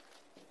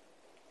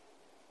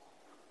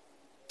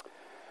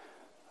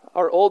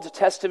Our Old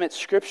Testament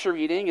scripture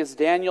reading is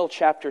Daniel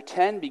chapter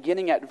 10,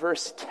 beginning at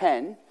verse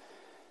 10.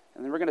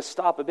 And then we're going to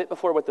stop a bit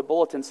before what the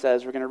bulletin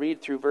says. We're going to read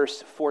through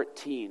verse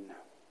 14.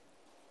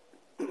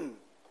 It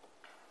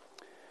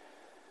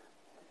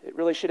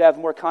really should have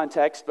more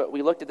context, but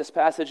we looked at this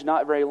passage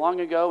not very long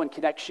ago in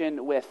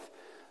connection with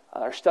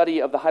our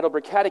study of the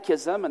Heidelberg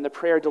Catechism and the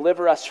prayer,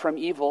 "Deliver us from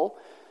evil."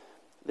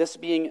 This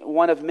being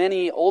one of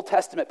many Old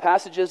Testament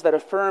passages that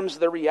affirms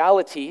the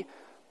reality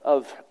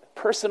of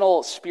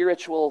personal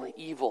spiritual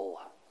evil.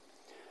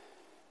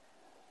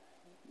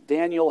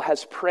 Daniel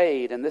has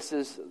prayed, and this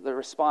is the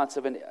response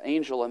of an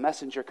angel, a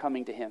messenger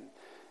coming to him.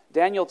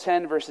 Daniel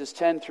 10, verses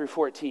 10 through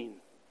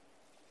 14.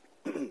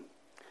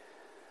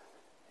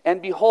 "And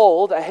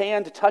behold, a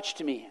hand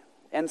touched me,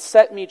 and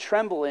set me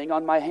trembling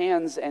on my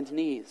hands and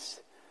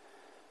knees.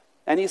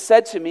 And he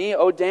said to me,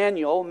 O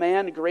Daniel,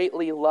 man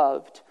greatly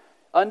loved,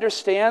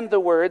 understand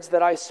the words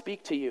that I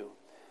speak to you,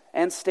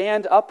 and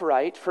stand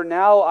upright, for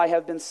now I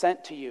have been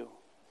sent to you.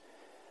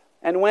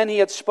 And when he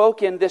had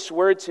spoken this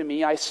word to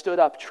me, I stood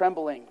up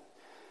trembling.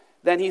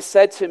 Then he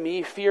said to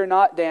me, Fear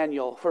not,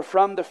 Daniel, for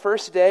from the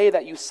first day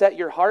that you set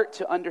your heart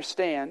to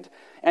understand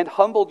and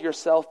humbled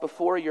yourself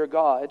before your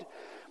God,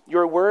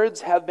 your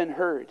words have been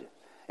heard,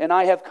 and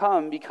I have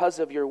come because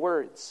of your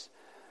words.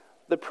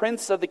 The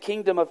prince of the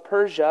kingdom of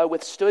Persia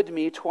withstood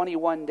me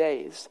 21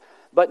 days,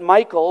 but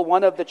Michael,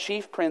 one of the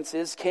chief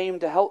princes, came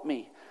to help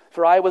me,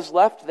 for I was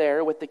left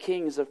there with the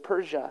kings of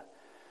Persia,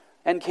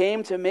 and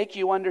came to make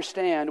you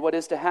understand what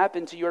is to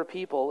happen to your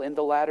people in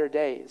the latter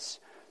days.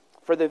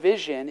 For the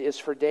vision is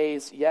for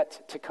days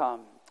yet to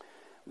come.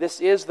 This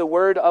is the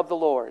word of the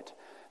Lord.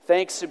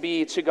 Thanks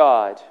be to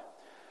God."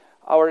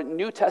 Our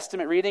New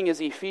Testament reading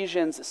is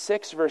Ephesians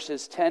 6,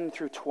 verses 10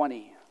 through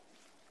 20.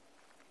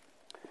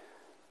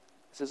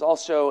 This is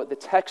also the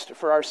text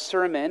for our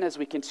sermon as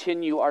we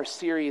continue our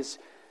series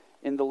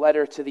in the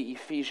letter to the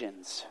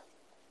Ephesians.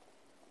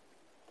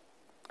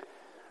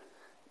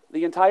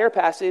 The entire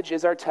passage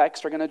is our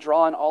text. We're going to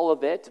draw on all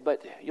of it,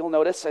 but you'll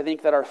notice, I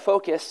think, that our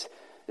focus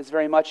is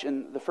very much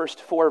in the first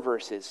 4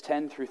 verses,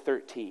 10 through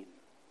 13.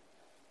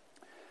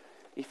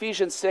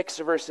 Ephesians 6,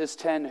 verses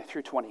 10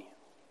 through 20.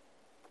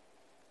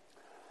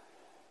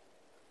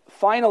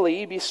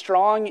 "Finally, be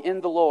strong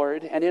in the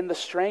Lord and in the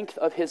strength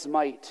of his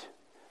might.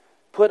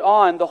 Put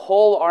on the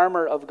whole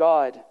armor of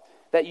God,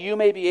 that you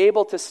may be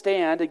able to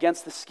stand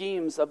against the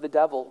schemes of the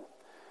devil.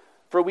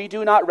 For we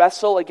do not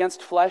wrestle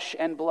against flesh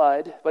and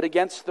blood, but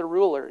against the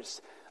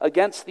rulers,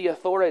 against the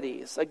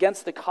authorities,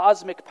 against the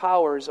cosmic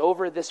powers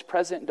over this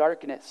present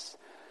darkness,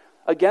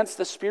 against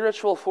the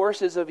spiritual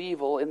forces of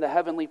evil in the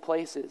heavenly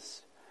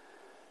places.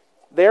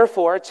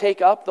 Therefore,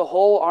 take up the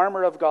whole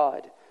armor of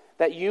God,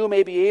 that you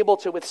may be able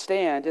to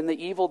withstand in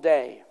the evil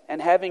day,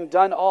 and having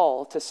done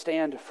all, to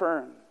stand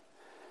firm.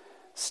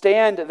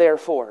 Stand,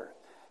 therefore,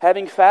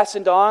 having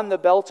fastened on the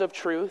belt of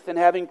truth, and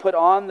having put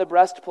on the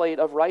breastplate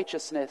of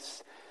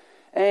righteousness,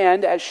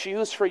 and as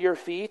shoes for your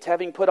feet,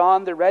 having put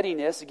on the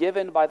readiness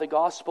given by the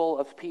gospel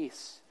of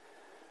peace.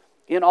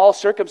 In all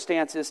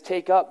circumstances,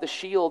 take up the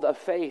shield of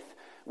faith,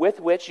 with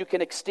which you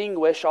can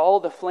extinguish all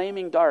the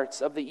flaming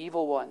darts of the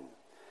evil one.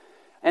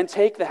 And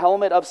take the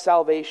helmet of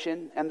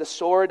salvation and the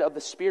sword of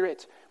the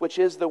Spirit, which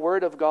is the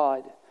word of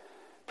God,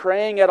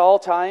 praying at all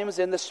times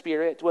in the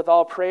Spirit with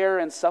all prayer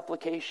and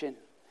supplication.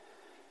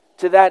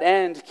 To that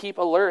end, keep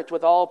alert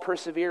with all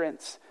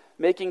perseverance,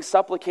 making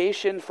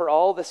supplication for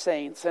all the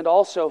saints and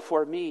also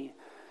for me,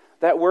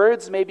 that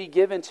words may be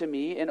given to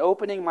me in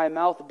opening my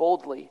mouth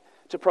boldly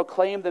to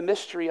proclaim the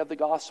mystery of the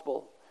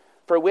gospel,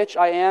 for which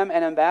I am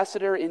an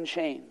ambassador in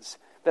chains,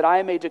 that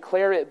I may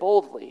declare it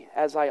boldly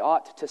as I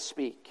ought to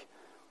speak.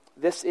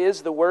 This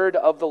is the word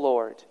of the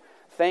Lord.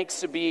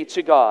 Thanks be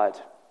to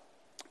God.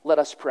 Let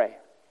us pray.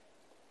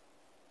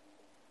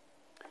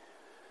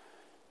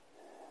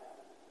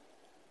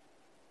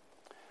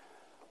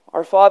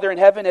 Our Father in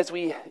heaven, as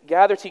we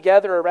gather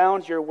together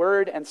around your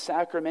word and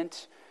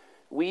sacrament,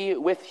 we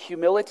with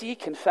humility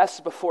confess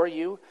before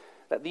you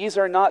that these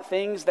are not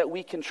things that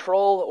we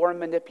control or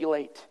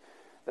manipulate,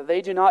 that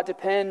they do not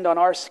depend on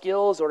our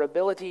skills or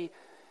ability,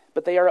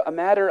 but they are a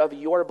matter of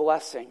your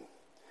blessing.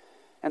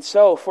 And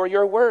so, for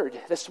your word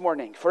this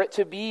morning, for it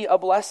to be a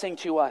blessing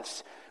to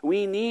us,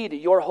 we need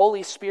your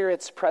Holy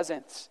Spirit's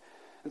presence.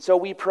 And so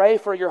we pray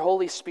for your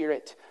Holy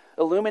Spirit,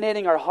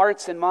 illuminating our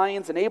hearts and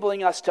minds,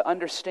 enabling us to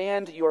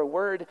understand your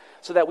word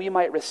so that we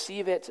might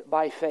receive it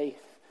by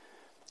faith.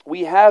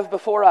 We have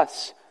before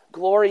us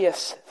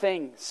glorious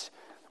things.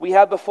 We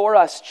have before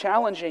us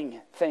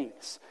challenging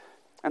things.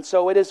 And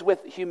so it is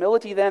with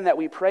humility then that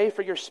we pray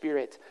for your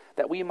Spirit,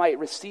 that we might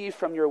receive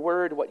from your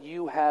word what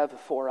you have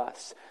for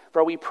us.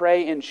 For we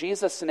pray in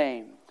Jesus'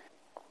 name.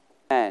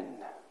 Amen.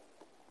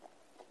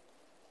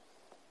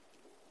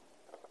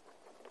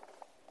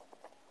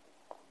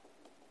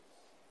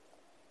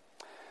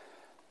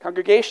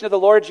 Congregation of the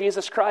Lord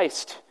Jesus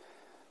Christ,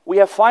 we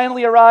have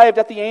finally arrived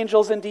at the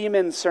angels and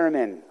demons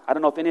sermon. I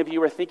don't know if any of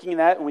you were thinking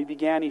that when we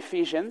began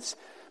Ephesians,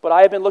 but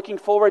I have been looking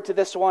forward to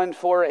this one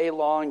for a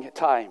long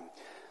time.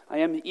 I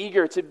am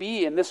eager to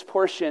be in this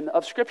portion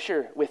of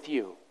Scripture with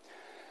you.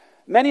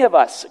 Many of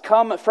us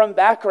come from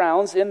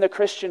backgrounds in the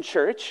Christian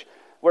church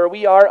where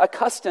we are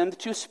accustomed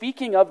to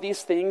speaking of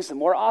these things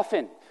more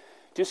often,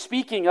 to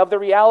speaking of the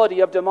reality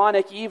of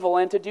demonic evil,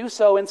 and to do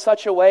so in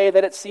such a way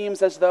that it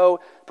seems as though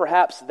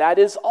perhaps that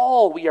is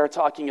all we are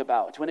talking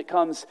about when it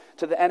comes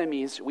to the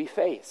enemies we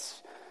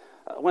face.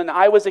 When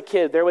I was a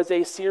kid, there was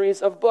a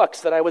series of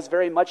books that I was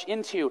very much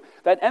into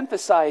that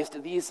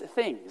emphasized these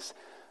things.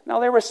 Now,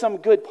 there were some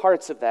good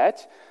parts of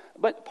that,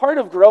 but part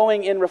of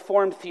growing in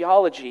Reformed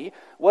theology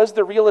was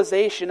the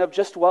realization of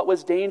just what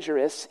was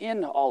dangerous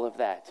in all of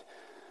that.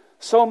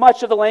 So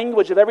much of the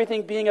language of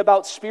everything being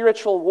about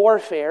spiritual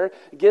warfare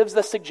gives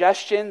the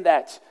suggestion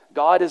that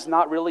God is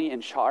not really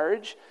in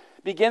charge,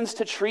 begins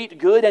to treat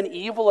good and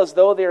evil as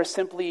though they are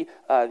simply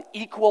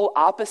equal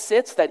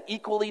opposites that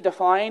equally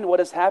define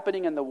what is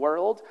happening in the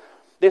world.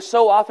 They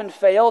so often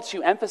fail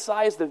to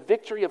emphasize the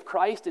victory of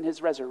Christ in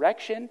his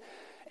resurrection,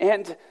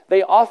 and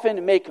they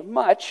often make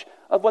much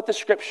of what the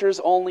Scriptures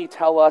only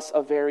tell us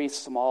a very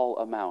small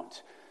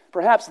amount.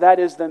 Perhaps that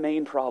is the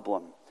main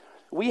problem.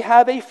 We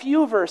have a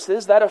few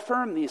verses that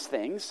affirm these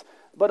things,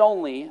 but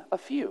only a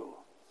few.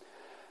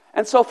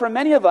 And so for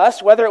many of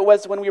us, whether it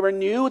was when we were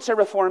new to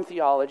Reformed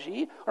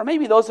theology, or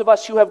maybe those of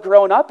us who have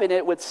grown up in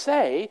it would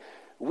say,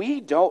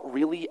 we don't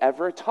really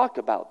ever talk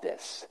about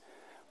this.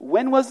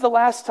 When was the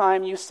last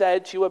time you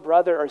said to a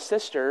brother or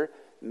sister,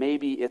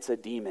 maybe it's a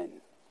demon?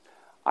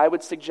 I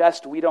would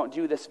suggest we don't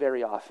do this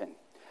very often.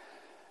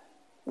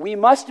 We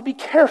must be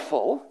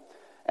careful,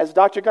 as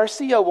Dr.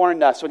 Garcia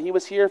warned us when he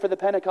was here for the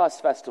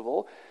Pentecost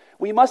Festival,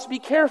 we must be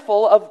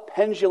careful of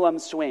pendulum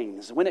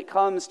swings when it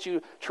comes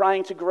to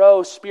trying to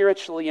grow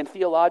spiritually and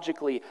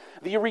theologically.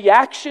 The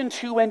reaction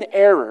to an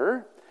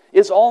error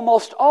is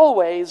almost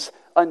always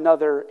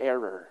another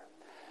error.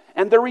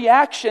 And the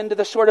reaction to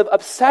the sort of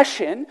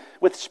obsession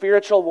with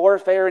spiritual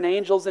warfare and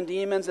angels and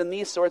demons and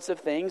these sorts of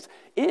things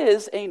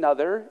is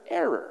another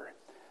error.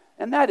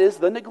 And that is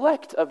the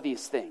neglect of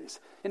these things.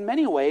 In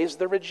many ways,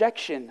 the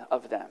rejection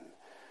of them.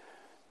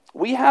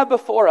 We have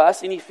before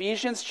us in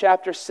Ephesians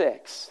chapter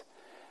 6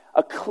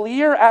 a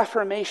clear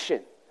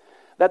affirmation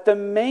that the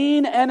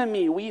main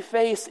enemy we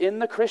face in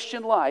the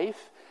Christian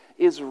life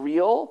is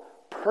real,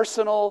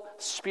 personal,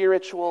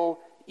 spiritual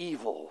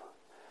evil.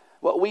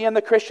 What we in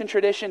the Christian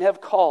tradition have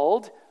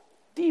called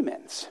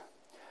demons.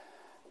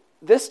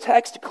 This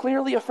text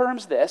clearly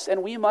affirms this,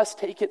 and we must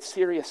take it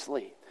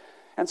seriously.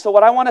 And so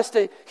what I want us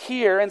to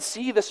hear and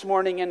see this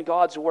morning in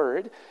God's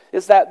Word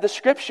is that the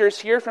Scriptures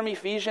here from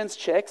Ephesians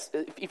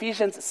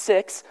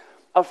 6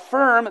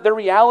 affirm the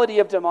reality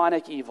of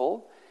demonic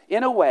evil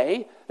in a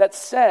way that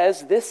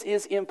says this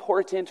is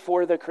important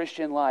for the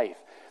Christian life,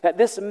 that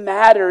this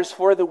matters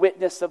for the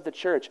witness of the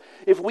church.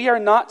 If we are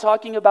not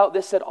talking about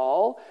this at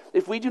all,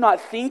 if we do not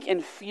think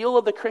and feel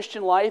of the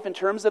Christian life in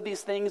terms of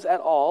these things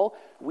at all,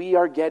 we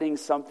are getting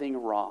something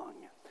wrong.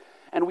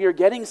 And we are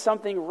getting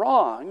something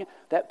wrong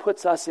that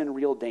puts us in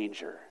real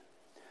danger.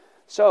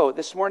 So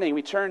this morning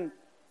we turn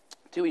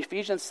to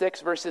Ephesians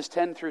 6 verses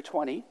 10 through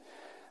 20.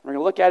 We're going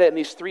to look at it in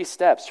these three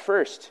steps.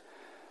 First,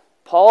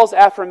 Paul's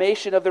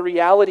affirmation of the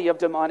reality of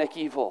demonic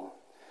evil.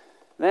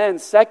 Then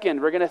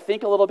second, we're going to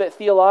think a little bit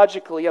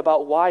theologically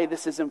about why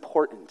this is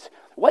important.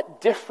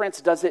 What difference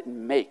does it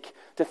make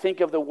to think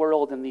of the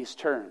world in these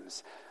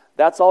terms?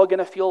 That's all going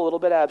to feel a little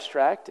bit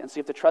abstract, and so you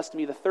have to trust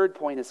me, the third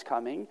point is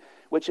coming,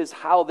 which is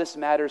how this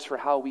matters for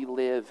how we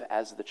live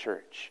as the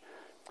church.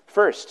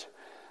 First,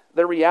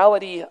 the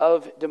reality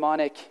of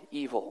demonic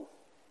evil.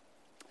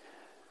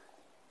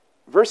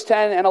 Verse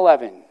 10 and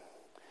 11.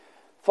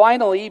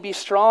 Finally, be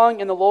strong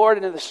in the Lord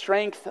and in the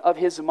strength of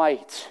his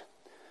might.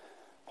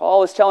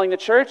 Paul is telling the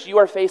church, you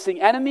are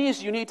facing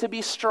enemies, you need to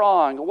be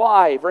strong.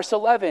 Why? Verse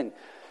 11.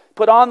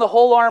 Put on the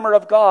whole armor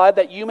of God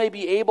that you may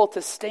be able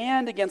to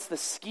stand against the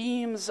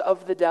schemes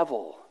of the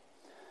devil.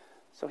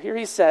 So here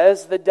he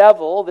says, the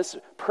devil, this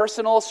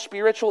personal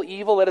spiritual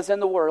evil that is in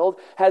the world,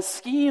 has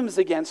schemes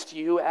against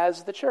you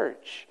as the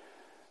church.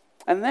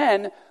 And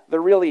then the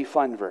really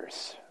fun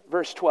verse,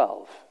 verse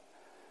 12.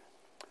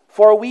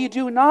 For we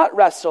do not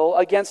wrestle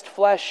against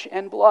flesh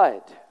and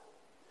blood.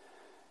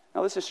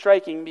 Now this is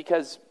striking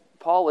because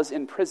Paul is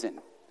in prison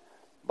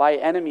by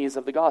enemies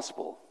of the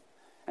gospel.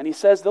 And he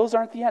says those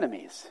aren't the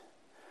enemies.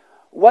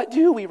 What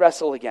do we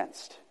wrestle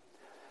against?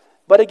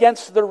 But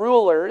against the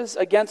rulers,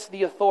 against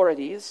the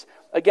authorities,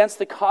 against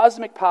the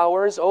cosmic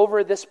powers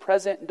over this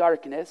present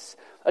darkness,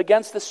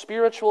 against the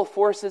spiritual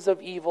forces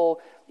of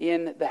evil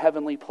in the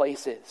heavenly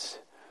places.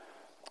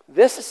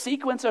 This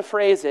sequence of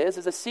phrases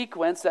is a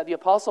sequence that the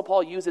Apostle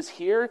Paul uses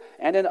here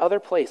and in other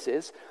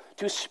places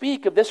to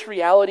speak of this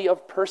reality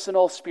of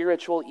personal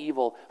spiritual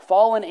evil,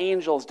 fallen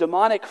angels,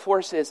 demonic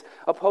forces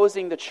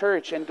opposing the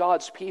church and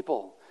God's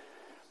people.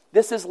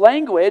 This is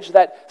language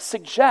that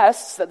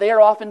suggests that they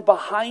are often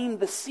behind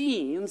the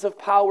scenes of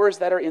powers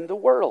that are in the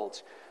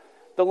world.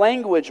 The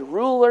language,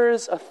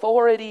 rulers,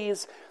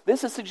 authorities,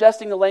 this is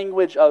suggesting the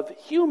language of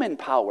human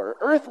power,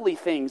 earthly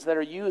things that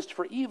are used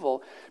for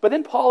evil. But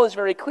then Paul is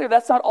very clear,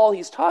 that's not all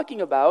he's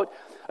talking about.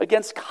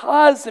 against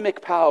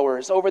cosmic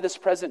powers over this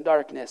present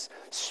darkness,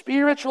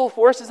 spiritual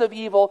forces of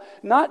evil,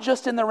 not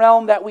just in the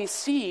realm that we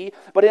see,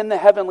 but in the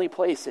heavenly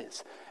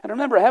places. And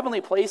remember,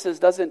 heavenly places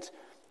doesn't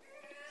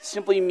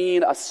simply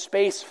mean a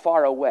space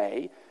far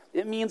away.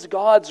 It means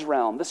God's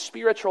realm, the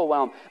spiritual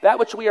realm, that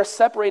which we are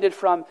separated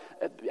from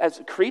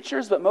as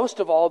creatures, but most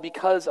of all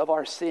because of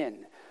our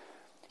sin.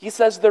 He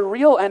says the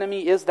real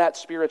enemy is that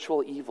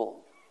spiritual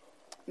evil.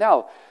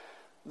 Now,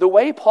 the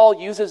way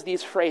Paul uses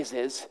these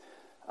phrases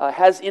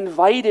has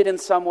invited in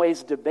some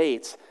ways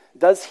debates.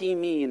 Does he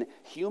mean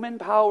human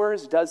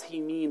powers? Does he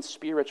mean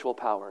spiritual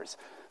powers?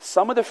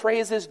 Some of the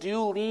phrases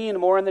do lean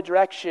more in the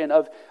direction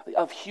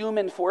of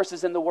human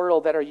forces in the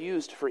world that are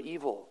used for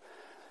evil.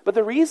 But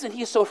the reason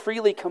he so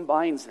freely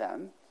combines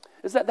them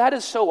is that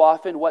is so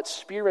often what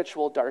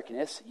spiritual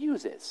darkness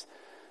uses.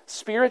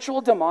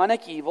 Spiritual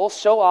demonic evil,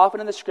 so often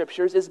in the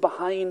scriptures, is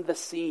behind the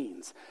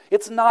scenes.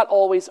 It's not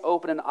always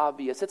open and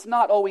obvious. It's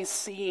not always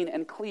seen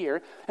and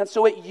clear. And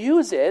so it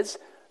uses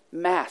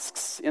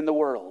masks in the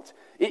world.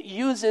 It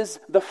uses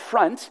the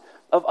front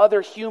of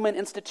other human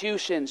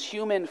institutions,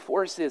 human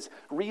forces,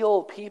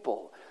 real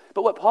people.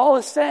 But what Paul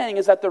is saying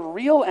is that the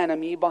real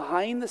enemy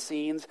behind the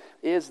scenes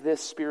is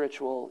this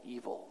spiritual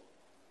evil.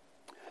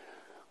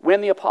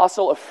 When the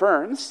apostle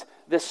affirms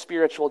this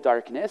spiritual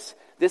darkness,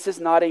 this is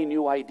not a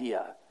new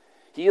idea.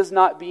 He is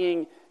not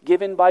being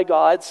given by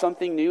God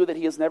something new that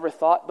he has never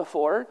thought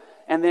before,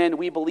 and then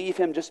we believe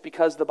him just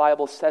because the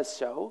Bible says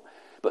so.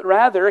 But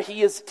rather,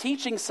 he is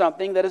teaching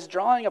something that is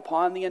drawing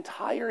upon the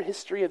entire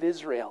history of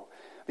Israel,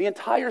 the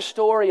entire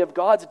story of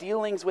God's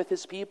dealings with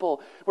his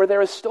people, where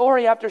there is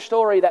story after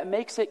story that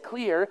makes it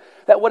clear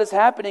that what is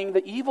happening,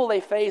 the evil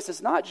they face,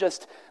 is not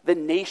just the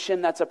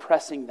nation that's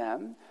oppressing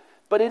them,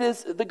 but it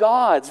is the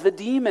gods, the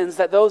demons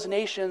that those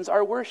nations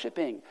are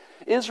worshiping.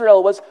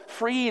 Israel was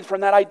freed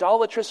from that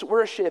idolatrous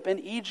worship in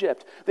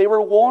Egypt. They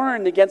were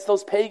warned against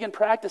those pagan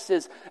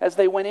practices as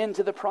they went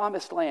into the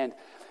promised land.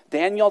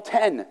 Daniel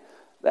 10,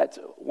 that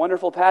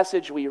wonderful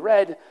passage we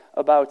read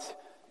about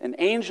an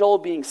angel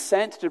being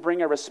sent to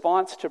bring a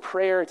response to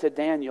prayer to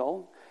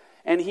Daniel,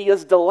 and he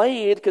is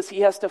delayed because he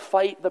has to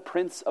fight the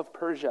prince of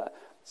Persia,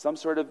 some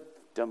sort of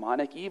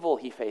demonic evil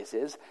he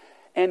faces.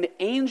 And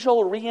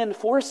angel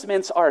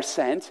reinforcements are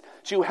sent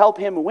to help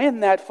him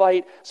win that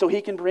fight so he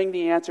can bring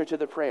the answer to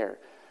the prayer.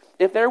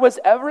 If there was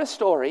ever a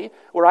story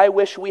where I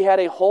wish we had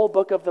a whole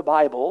book of the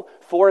Bible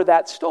for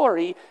that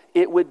story,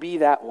 it would be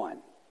that one.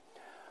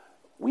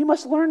 We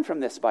must learn from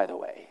this, by the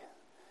way.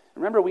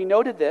 Remember, we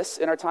noted this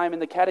in our time in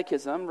the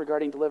Catechism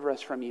regarding deliver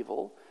us from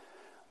evil.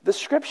 The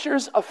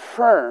scriptures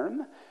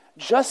affirm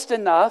just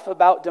enough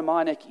about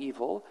demonic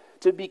evil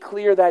to be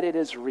clear that it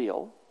is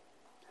real.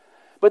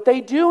 But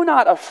they do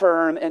not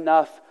affirm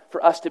enough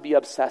for us to be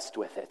obsessed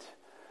with it,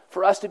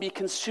 for us to be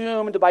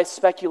consumed by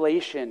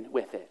speculation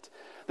with it.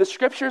 The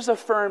scriptures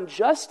affirm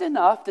just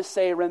enough to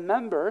say,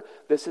 remember,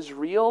 this is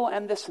real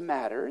and this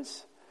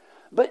matters,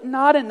 but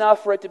not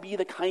enough for it to be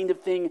the kind of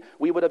thing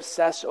we would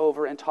obsess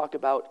over and talk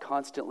about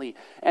constantly.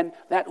 And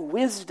that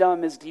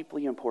wisdom is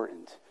deeply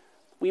important.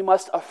 We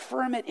must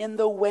affirm it in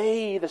the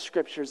way the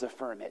scriptures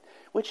affirm it,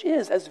 which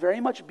is as very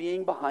much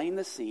being behind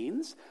the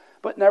scenes,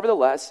 but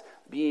nevertheless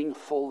being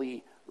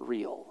fully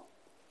real.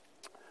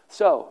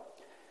 So,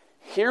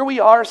 here we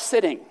are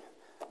sitting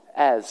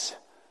as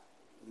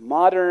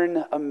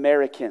modern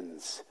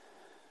Americans.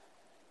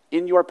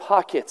 In your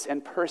pockets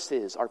and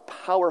purses are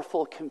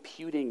powerful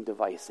computing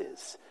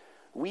devices.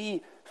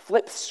 We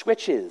flip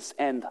switches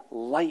and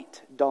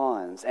light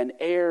dawns and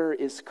air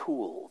is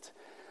cooled.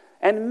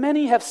 And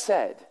many have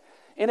said,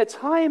 in a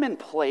time and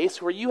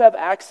place where you have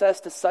access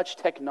to such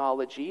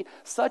technology,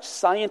 such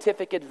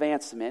scientific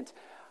advancement,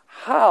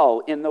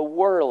 how in the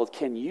world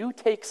can you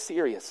take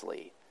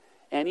seriously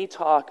any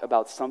talk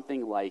about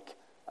something like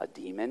a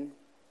demon?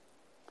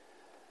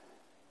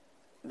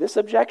 This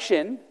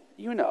objection,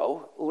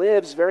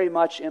 lives very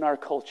much in our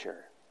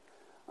culture.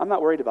 I'm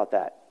not worried about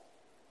that.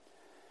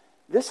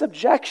 This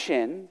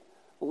objection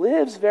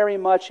lives very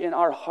much in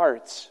our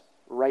hearts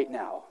right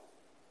now.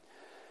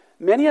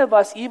 Many of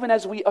us, even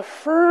as we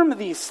affirm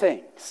these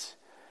things,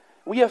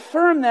 we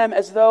affirm them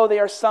as though they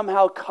are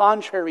somehow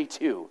contrary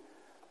to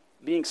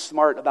being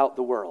smart about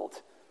the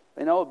world.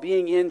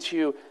 Being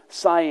into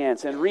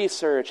science and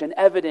research and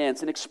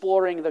evidence and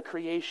exploring the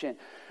creation.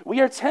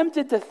 We are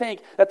tempted to think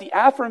that the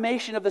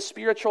affirmation of the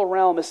spiritual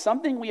realm is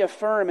something we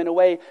affirm in a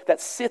way that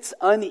sits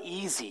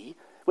uneasy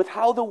with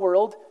how the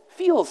world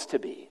feels to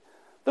be.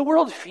 The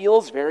world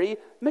feels very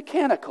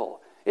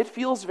mechanical. It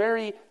feels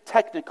very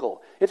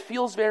technical. It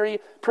feels very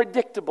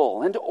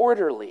predictable and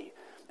orderly.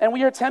 And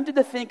we are tempted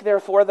to think,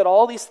 therefore, that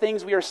all these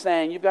things we are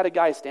saying, you've got a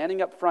guy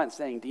standing up front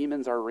saying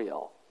demons are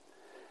real.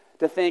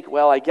 To think,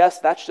 well, I guess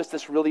that's just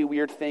this really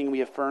weird thing we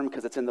affirm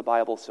because it's in the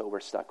Bible, so we're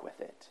stuck with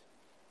it.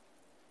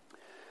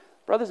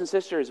 Brothers and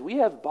sisters, we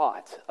have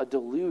bought a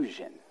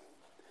delusion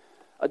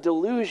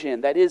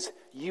that is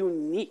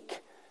unique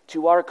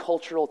to our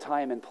cultural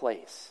time and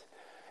place.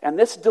 And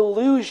this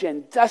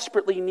delusion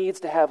desperately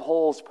needs to have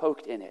holes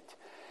poked in it.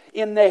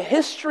 In the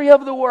history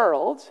of the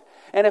world,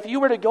 And if you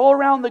were to go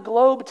around the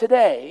globe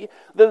today,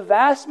 the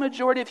vast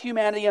majority of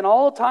humanity in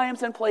all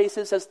times and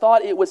places has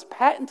thought it was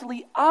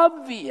patently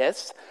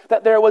obvious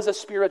that there was a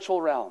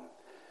spiritual realm.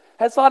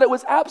 Has thought it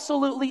was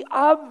absolutely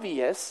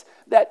obvious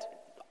that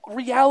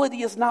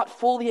reality is not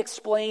fully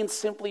explained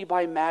simply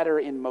by matter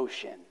in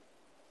motion.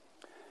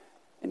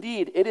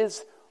 Indeed, it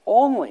is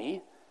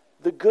only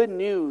the good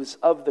news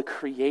of the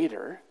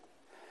Creator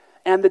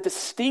and the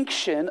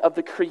distinction of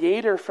the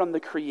Creator from the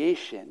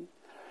creation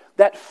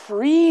that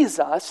frees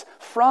us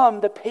from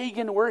the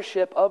pagan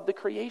worship of the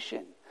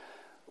creation.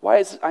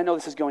 I know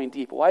this is going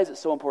deep, but why is it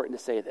so important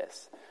to say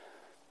this?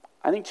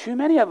 I think too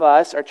many of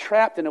us are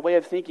trapped in a way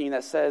of thinking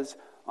that says,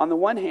 on the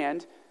one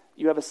hand,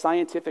 you have a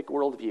scientific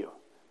worldview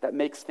that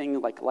makes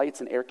things like lights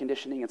and air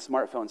conditioning and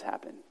smartphones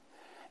happen.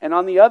 And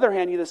on the other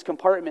hand, you have this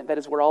compartment that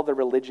is where all the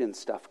religion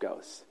stuff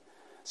goes.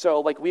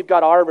 So like we've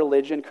got our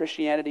religion,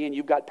 Christianity, and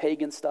you've got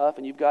pagan stuff,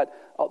 and you've got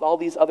all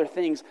these other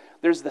things.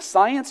 There's the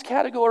science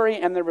category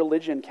and the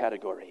religion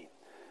category.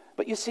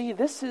 But you see,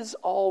 this is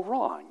all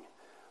wrong.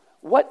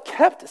 What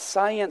kept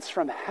science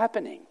from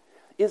happening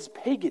is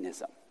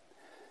paganism.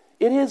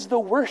 It is the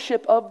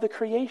worship of the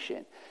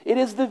creation. It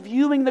is the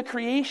viewing the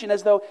creation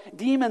as though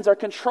demons are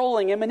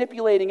controlling and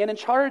manipulating and in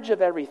charge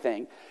of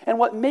everything. And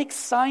what makes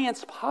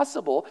science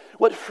possible,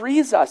 what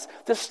frees us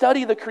to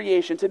study the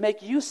creation, to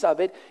make use of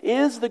it,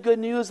 is the good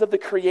news of the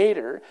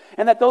Creator,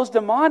 and that those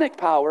demonic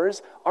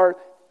powers are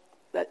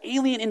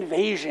alien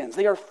invasions.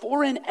 They are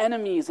foreign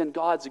enemies in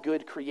God's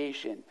good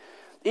creation.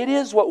 It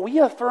is what we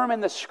affirm in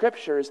the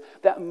Scriptures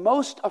that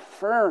most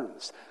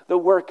affirms the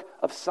work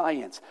of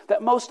science,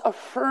 that most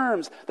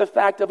affirms the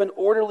fact of an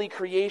orderly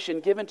creation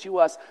given to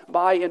us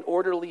by an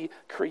orderly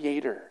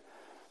Creator.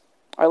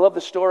 I love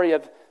the story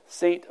of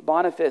Saint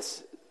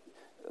Boniface,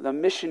 the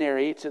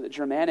missionary to the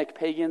Germanic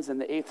pagans in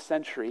the 8th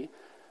century.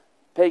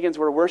 Pagans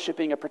were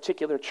worshiping a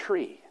particular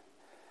tree.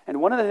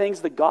 And one of the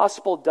things the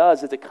gospel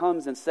does is it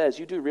comes and says,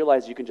 you do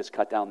realize you can just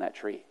cut down that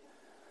tree.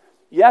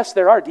 Yes,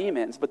 there are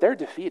demons, but they're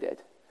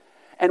defeated.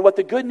 And what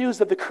the good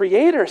news of the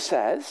Creator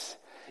says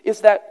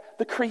is that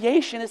the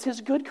creation is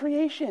His good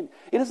creation.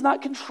 It is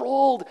not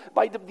controlled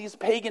by these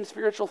pagan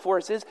spiritual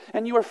forces,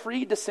 and you are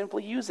free to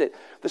simply use it.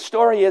 The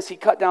story is He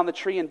cut down the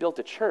tree and built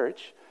a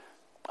church.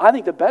 I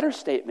think the better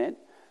statement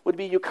would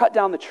be you cut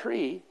down the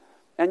tree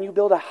and you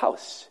build a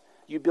house.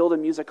 You build a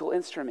musical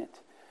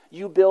instrument.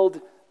 You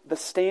build the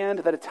stand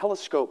that a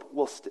telescope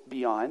will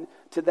be on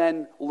to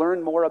then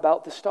learn more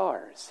about the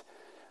stars.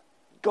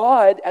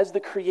 God, as the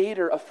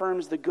Creator,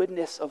 affirms the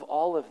goodness of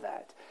all of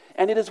that.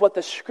 And it is what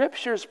the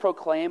Scriptures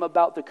proclaim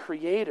about the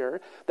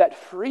Creator that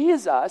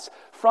frees us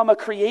from a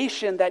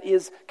creation that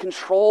is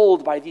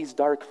controlled by these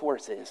dark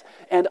forces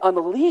and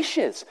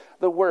unleashes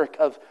the work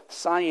of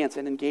science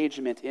and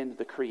engagement in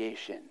the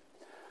creation.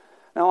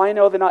 Now, I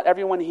know that not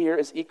everyone here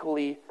is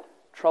equally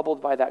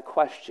troubled by that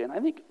question. I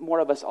think more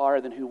of us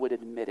are than who would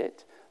admit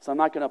it. So I'm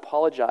not going to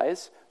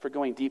apologize for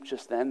going deep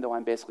just then, though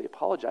I'm basically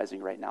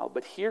apologizing right now.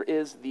 But here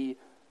is the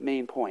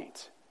main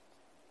point.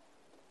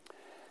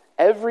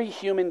 Every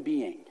human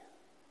being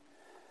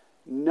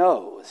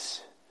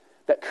knows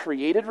that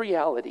created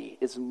reality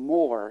is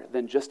more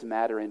than just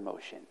matter in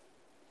motion.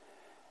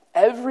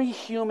 Every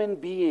human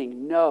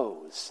being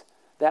knows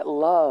that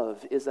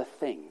love is a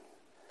thing,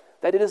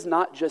 that it is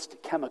not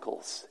just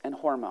chemicals and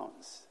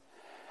hormones.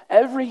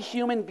 Every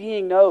human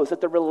being knows that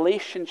the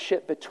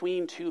relationship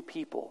between two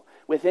people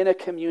within a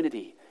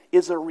community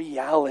is a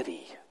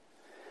reality.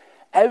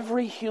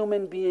 Every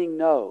human being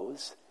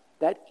knows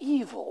that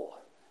evil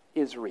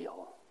is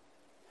real.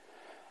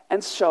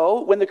 And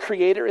so, when the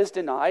Creator is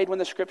denied, when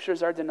the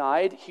Scriptures are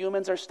denied,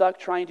 humans are stuck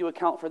trying to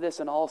account for this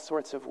in all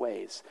sorts of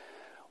ways.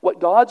 What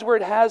God's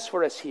Word has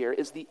for us here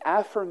is the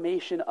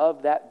affirmation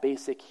of that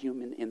basic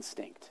human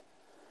instinct.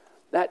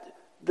 That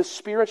the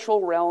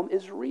spiritual realm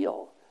is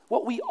real.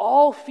 What we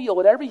all feel,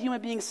 what every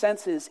human being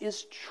senses,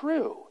 is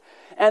true.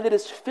 And it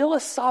is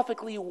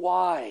philosophically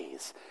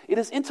wise. It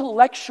is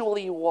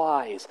intellectually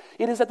wise.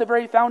 It is at the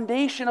very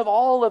foundation of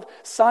all of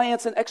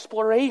science and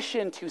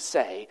exploration to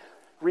say,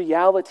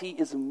 reality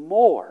is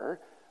more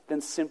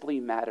than simply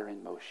matter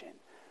in motion.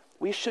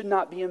 We should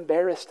not be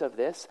embarrassed of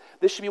this.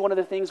 This should be one of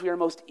the things we are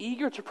most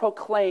eager to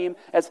proclaim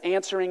as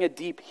answering a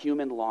deep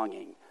human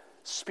longing.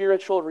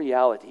 Spiritual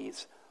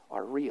realities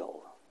are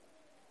real.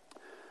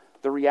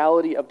 The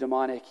reality of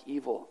demonic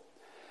evil.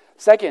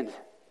 Second,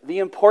 the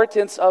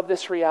importance of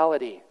this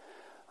reality.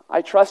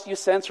 I trust you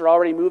sense we're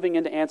already moving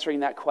into answering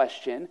that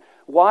question.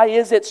 Why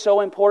is it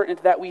so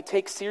important that we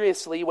take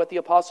seriously what the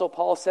Apostle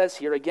Paul says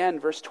here? Again,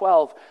 verse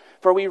 12.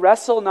 For we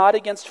wrestle not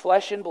against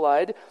flesh and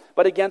blood,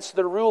 but against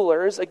the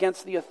rulers,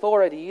 against the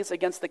authorities,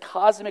 against the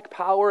cosmic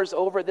powers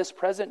over this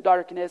present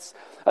darkness,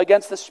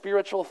 against the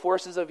spiritual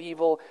forces of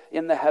evil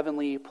in the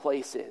heavenly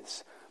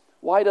places.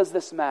 Why does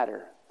this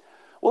matter?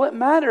 Well, it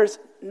matters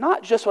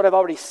not just what I've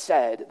already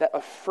said, that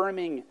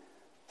affirming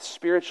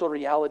spiritual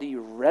reality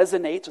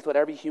resonates with what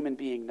every human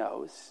being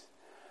knows,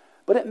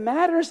 but it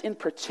matters in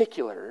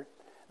particular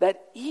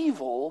that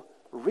evil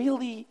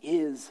really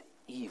is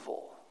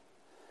evil.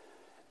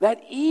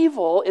 That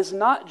evil is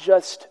not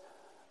just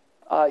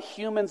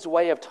humans'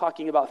 way of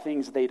talking about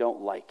things they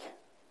don't like.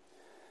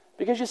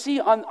 Because you see,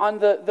 on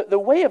the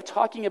way of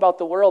talking about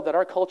the world that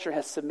our culture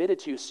has submitted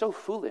to so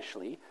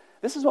foolishly,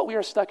 this is what we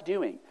are stuck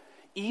doing.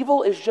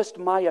 Evil is just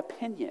my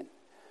opinion.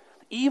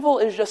 Evil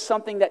is just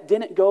something that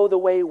didn't go the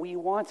way we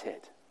wanted.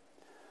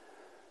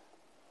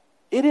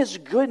 It is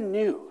good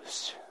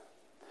news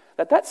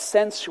that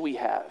sense we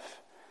have,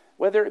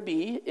 whether it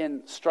be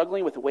in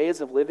struggling with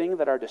ways of living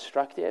that are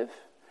destructive,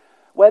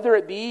 whether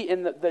it be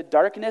in the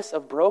darkness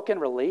of broken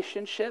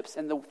relationships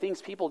and the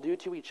things people do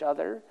to each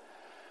other,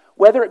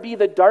 whether it be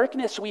the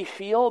darkness we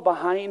feel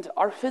behind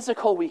our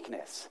physical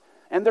weakness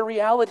and the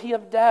reality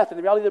of death and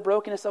the reality of the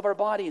brokenness of our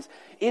bodies,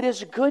 it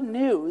is good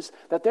news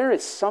that there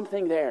is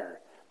something there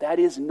that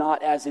is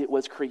not as it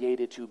was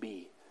created to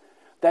be.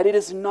 That it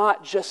is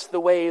not just the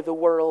way the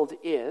world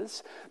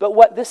is, but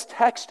what this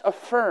text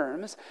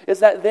affirms is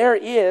that there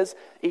is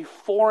a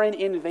foreign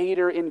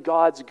invader in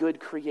God's good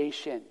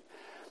creation.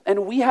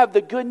 And we have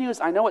the good news.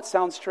 I know it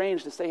sounds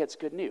strange to say it's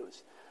good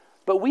news,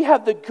 but we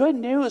have the good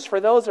news for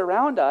those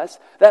around us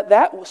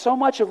that so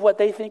much of what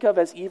they think of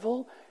as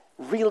evil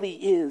really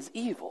is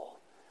evil.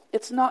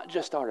 It's not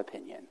just our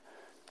opinion,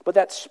 but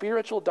that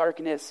spiritual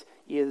darkness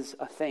is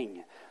a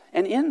thing.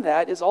 And in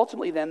that is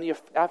ultimately then the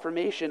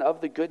affirmation of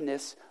the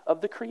goodness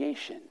of the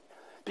creation.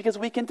 Because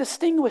we can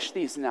distinguish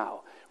these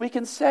now. We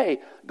can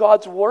say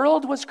God's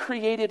world was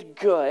created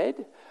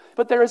good,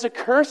 but there is a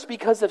curse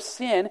because of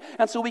sin,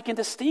 and so we can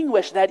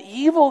distinguish that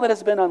evil that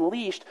has been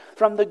unleashed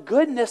from the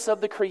goodness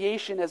of the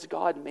creation as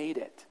God made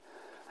it.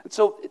 And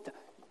so,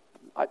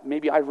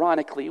 maybe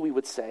ironically, we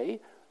would say,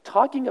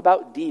 talking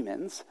about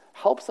demons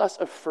helps us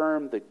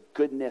affirm the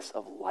goodness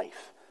of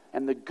life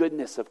and the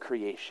goodness of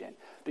creation,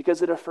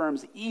 because it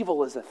affirms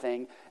evil is a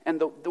thing, and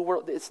the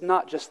world, it's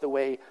not just the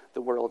way the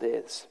world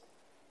is.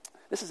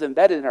 This is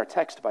embedded in our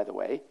text, by the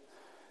way.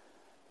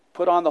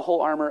 Put on the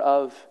whole armor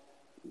of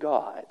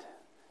God.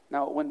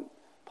 Now, when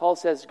Paul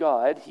says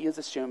God, he is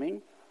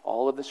assuming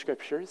all of the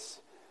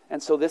scriptures.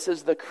 And so this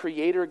is the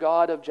creator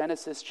God of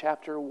Genesis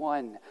chapter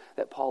 1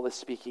 that Paul is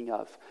speaking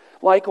of.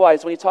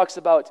 Likewise, when he talks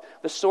about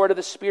the sword of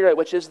the Spirit,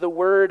 which is the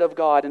word of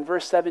God, in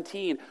verse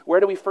 17, where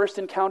do we first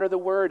encounter the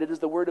word? It is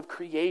the word of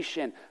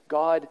creation.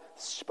 God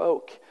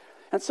spoke.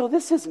 And so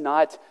this is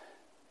not,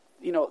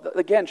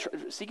 again,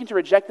 seeking to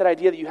reject that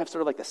idea that you have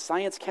sort of like the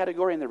science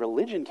category and the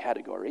religion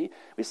category.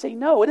 We say,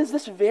 no, it is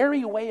this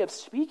very way of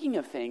speaking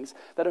of things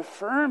that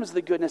affirms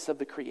the goodness of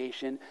the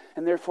creation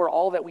and therefore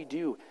all that we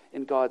do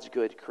in God's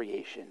good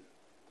creation.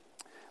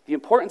 The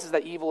importance is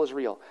that evil is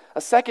real.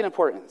 A second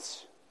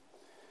importance.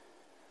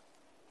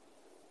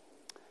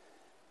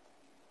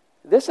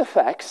 This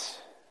affects,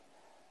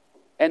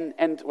 and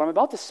what I'm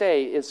about to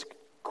say is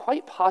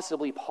quite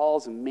possibly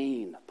Paul's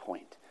main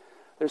point.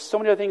 There's so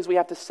many other things we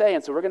have to say,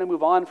 and so we're going to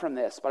move on from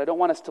this, but I don't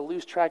want us to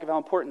lose track of how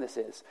important this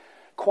is.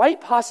 Quite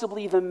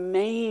possibly the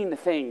main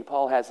thing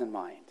Paul has in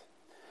mind.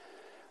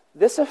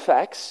 This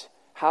affects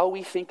how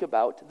we think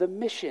about the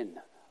mission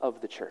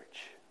of the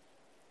church.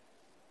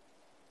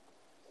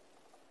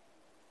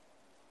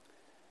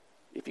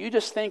 If you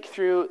just think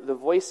through the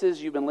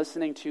voices you've been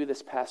listening to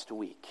this past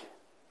week,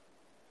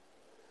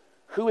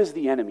 who is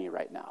the enemy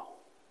right now?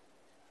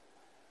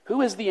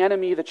 Who is the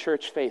enemy the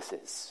church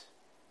faces?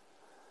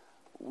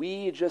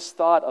 We just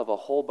thought of a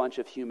whole bunch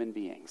of human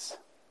beings.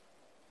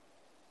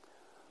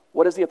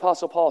 What does the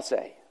Apostle Paul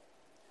say?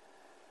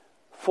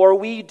 For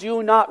we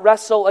do not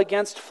wrestle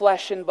against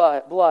flesh and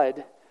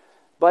blood,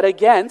 but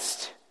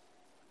against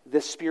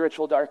this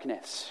spiritual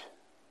darkness.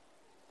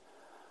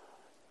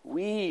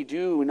 We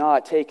do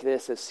not take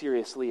this as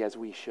seriously as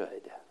we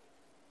should.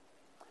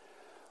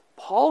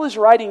 Paul is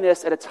writing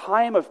this at a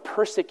time of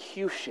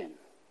persecution.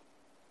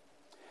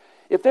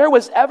 If there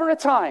was ever a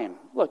time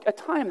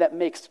that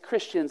makes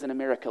Christians in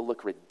America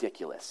look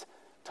ridiculous,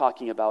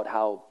 talking about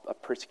how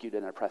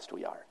persecuted and oppressed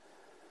we are.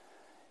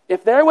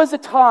 If there was a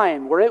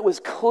time where it was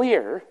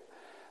clear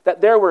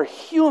that there were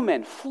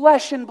human,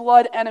 flesh and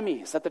blood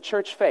enemies that the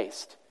church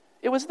faced,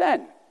 it was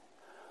then.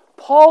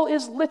 Paul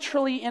is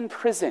literally in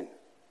prison.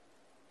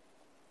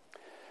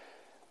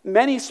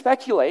 Many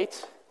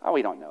speculate,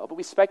 we don't know, but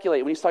we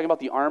speculate when he's talking about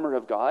the armor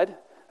of God,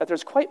 that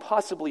there's quite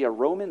possibly a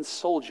Roman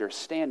soldier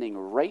standing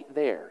right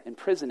there,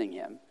 imprisoning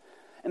him.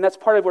 And that's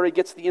part of where he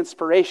gets the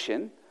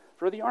inspiration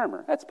for the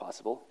armor. That's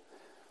possible.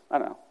 I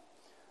don't know.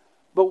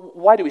 But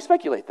why do we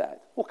speculate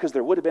that? Well, because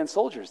there would have been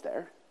soldiers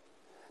there.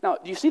 Now,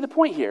 do you see the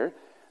point here?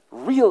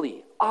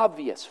 Really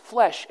obvious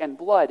flesh and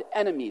blood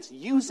enemies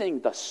using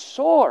the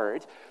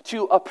sword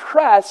to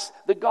oppress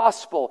the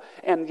gospel.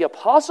 And the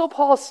Apostle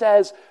Paul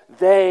says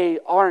they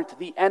aren't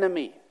the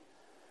enemy.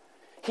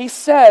 He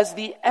says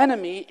the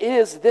enemy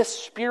is this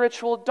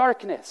spiritual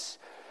darkness.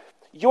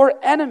 Your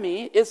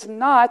enemy is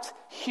not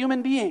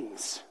human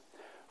beings.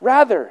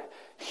 Rather,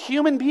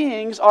 human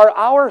beings are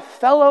our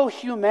fellow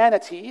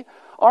humanity,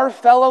 our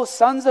fellow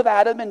sons of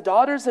Adam and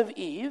daughters of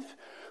Eve,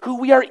 who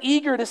we are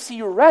eager to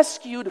see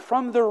rescued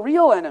from the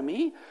real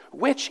enemy,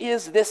 which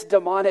is this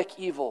demonic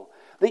evil,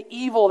 the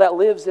evil that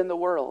lives in the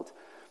world.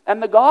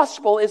 And the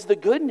gospel is the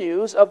good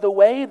news of the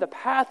way, the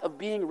path of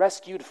being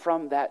rescued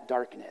from that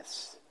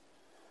darkness.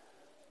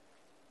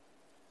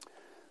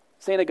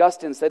 St.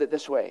 Augustine said it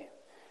this way: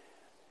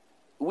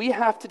 we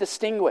have to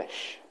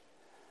distinguish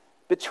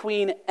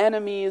between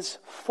enemies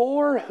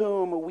for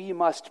whom we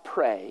must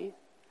pray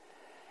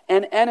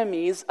and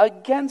enemies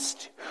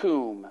against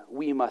whom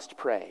we must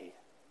pray.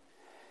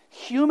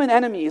 Human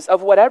enemies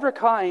of whatever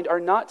kind are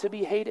not to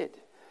be hated.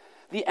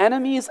 The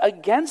enemies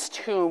against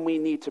whom we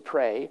need to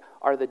pray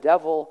are the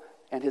devil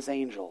and his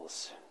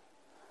angels.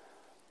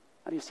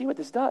 Now, do you see what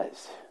this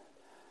does?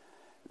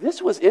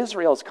 This was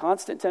Israel's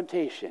constant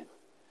temptation.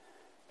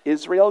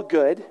 Israel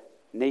good,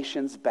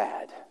 nations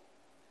bad.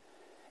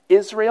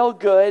 Israel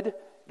good,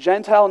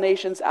 Gentile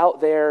nations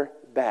out there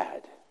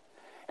bad.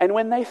 And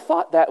when they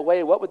thought that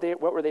way, what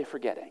were they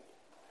forgetting?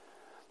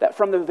 That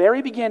from the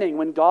very beginning,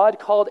 when God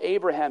called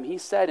Abraham, he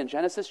said in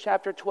Genesis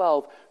chapter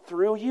 12,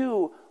 through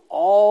you,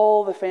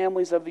 all the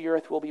families of the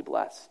earth will be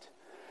blessed.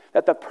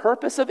 That the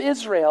purpose of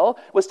Israel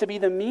was to be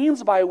the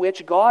means by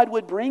which God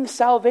would bring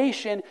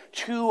salvation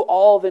to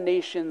all the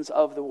nations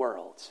of the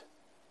world.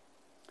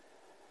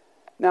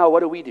 Now,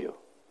 what do?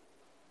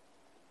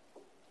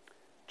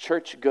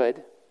 Church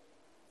good,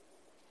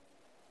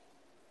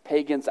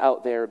 pagans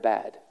out there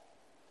bad.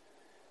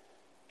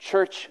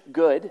 Church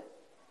good,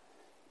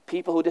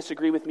 people who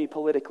disagree with me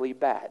politically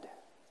bad.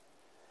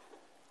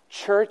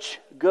 Church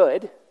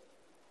good,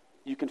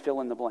 you can fill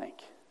in the blank.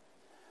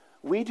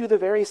 We do the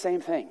very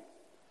same thing.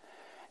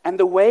 And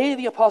the way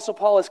the Apostle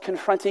Paul is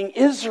confronting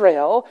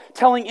Israel,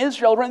 telling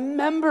Israel,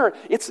 remember,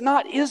 it's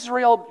not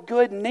Israel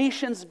good,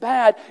 nations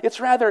bad. It's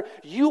rather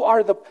you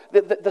are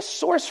the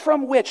source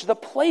from which, the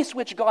place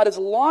which God is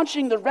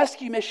launching the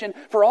rescue mission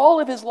for all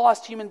of his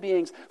lost human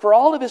beings, for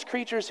all of his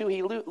creatures who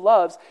he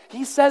loves.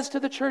 He says to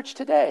the church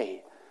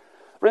today,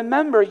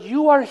 remember,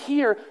 you are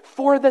here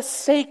for the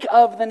sake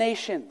of the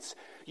nations.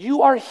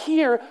 You are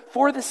here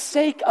for the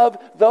sake of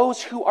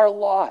those who are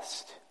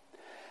lost.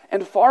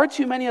 And far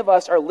too many of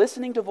us are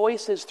listening to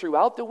voices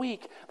throughout the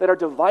week that are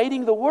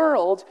dividing the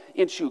world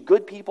into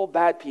good people,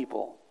 bad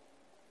people.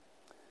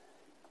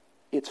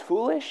 It's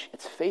foolish,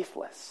 it's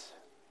faithless.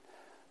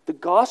 The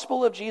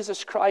gospel of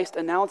Jesus Christ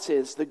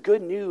announces the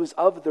good news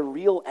of the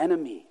real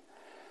enemy,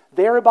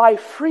 thereby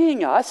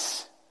freeing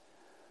us.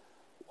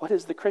 What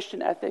is the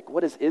Christian ethic?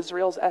 What is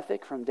Israel's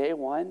ethic from day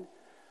one?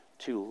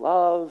 To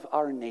love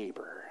our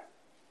neighbor.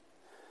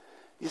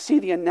 You see,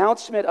 the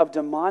announcement of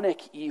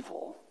demonic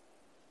evil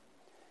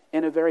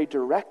in a very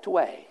direct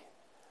way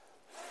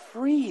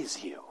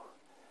frees you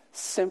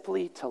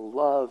simply to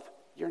love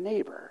your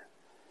neighbor,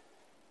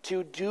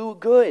 to do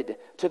good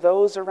to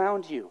those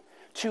around you,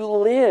 to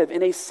live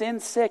in a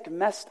sin-sick,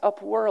 messed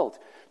up world,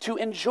 to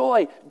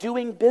enjoy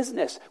doing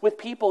business with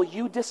people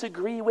you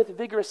disagree with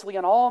vigorously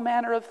on all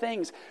manner of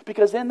things,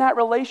 because in that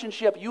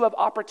relationship you have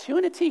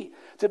opportunity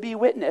to be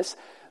witness.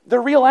 The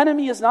real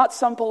enemy is not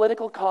some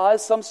political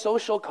cause, some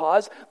social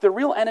cause. The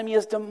real enemy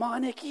is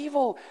demonic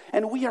evil.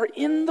 And we are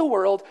in the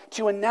world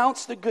to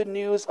announce the good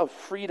news of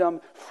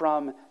freedom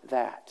from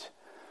that.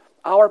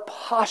 Our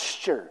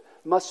posture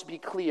must be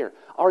clear.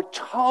 Our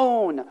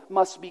tone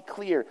must be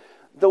clear.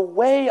 The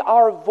way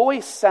our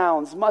voice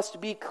sounds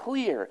must be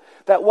clear.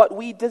 That what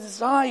we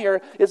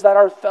desire is that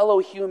our fellow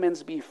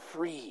humans be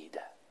freed.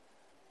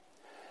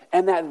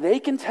 And that they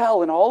can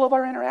tell in all of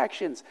our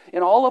interactions,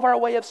 in all of our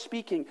way of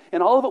speaking,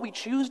 in all of what we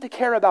choose to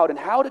care about and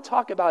how to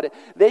talk about it,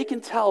 they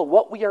can tell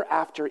what we are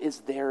after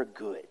is their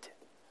good.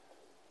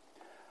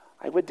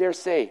 I would dare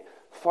say,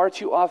 far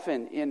too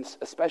often in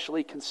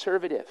especially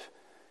conservative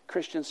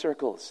Christian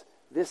circles,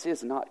 this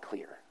is not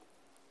clear.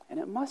 And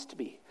it must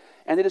be.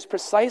 And it is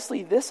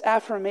precisely this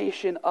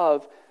affirmation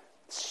of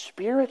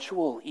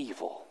spiritual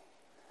evil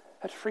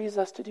that frees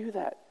us to do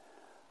that.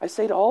 I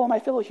say to all of my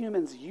fellow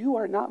humans, you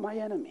are not my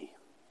enemy.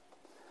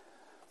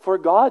 For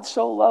God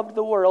so loved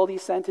the world, he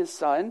sent his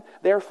Son.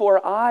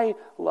 Therefore, I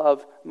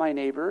love my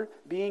neighbor,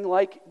 being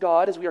like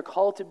God, as we are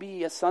called to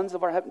be, as sons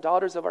of our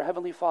daughters of our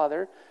Heavenly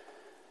Father.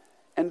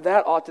 And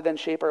that ought to then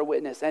shape our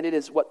witness. And it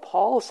is what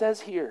Paul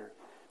says here.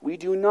 We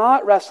do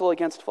not wrestle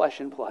against flesh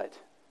and blood,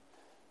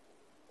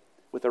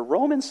 with a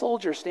Roman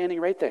soldier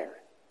standing right there,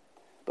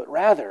 but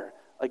rather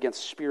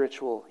against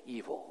spiritual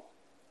evil.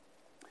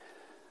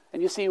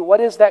 And you see,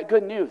 what is that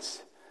good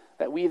news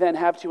that we then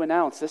have to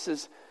announce? This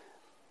is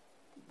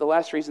the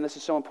last reason this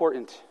is so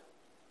important.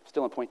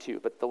 Still in point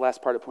 2, but the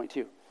last part of point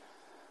 2.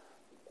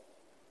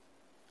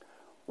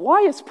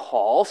 Why is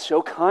Paul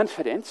so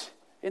confident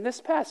in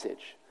this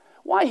passage?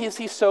 Why is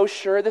he so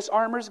sure this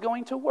armor is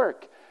going to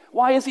work?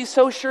 Why is he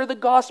so sure the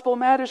gospel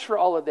matters for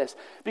all of this?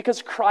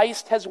 Because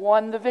Christ has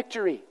won the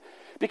victory.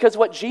 Because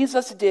what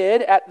Jesus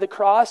did at the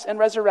cross and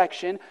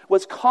resurrection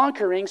was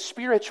conquering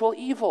spiritual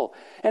evil.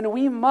 And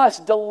we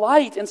must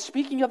delight in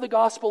speaking of the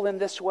gospel in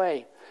this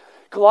way.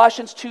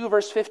 Colossians 2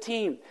 verse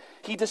 15,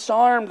 he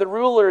disarmed the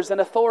rulers and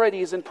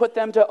authorities and put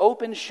them to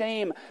open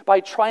shame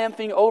by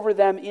triumphing over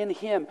them in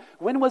him.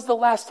 When was the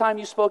last time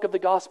you spoke of the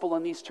gospel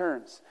in these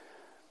terms?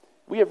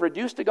 We have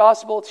reduced the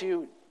gospel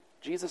to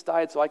Jesus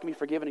died so I can be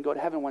forgiven and go to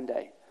heaven one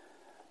day.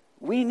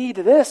 We need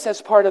this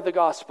as part of the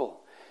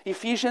gospel.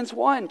 Ephesians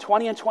 1,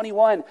 20 and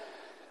 21.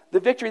 The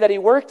victory that he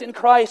worked in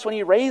Christ when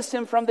he raised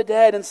him from the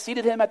dead and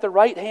seated him at the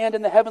right hand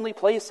in the heavenly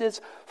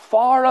places,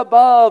 far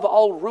above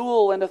all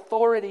rule and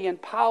authority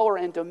and power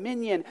and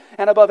dominion,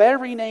 and above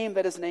every name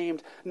that is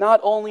named, not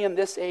only in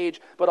this age,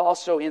 but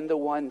also in the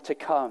one to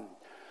come.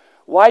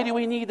 Why do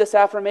we need this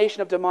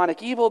affirmation of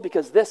demonic evil?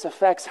 Because this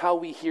affects how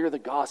we hear the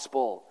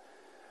gospel.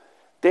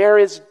 There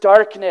is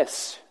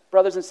darkness,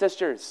 brothers and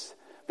sisters.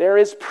 There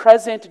is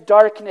present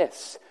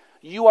darkness.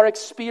 You are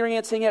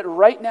experiencing it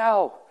right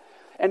now.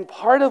 And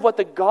part of what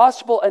the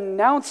gospel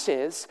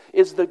announces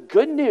is the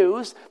good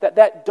news that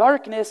that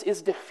darkness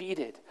is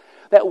defeated.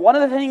 That one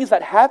of the things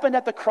that happened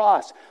at the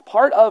cross,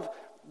 part of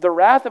the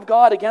wrath of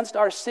God against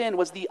our sin,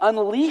 was the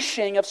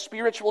unleashing of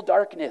spiritual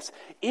darkness.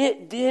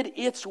 It did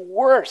its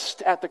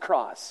worst at the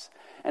cross.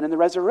 And in the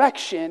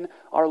resurrection,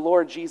 our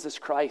Lord Jesus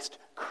Christ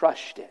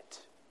crushed it.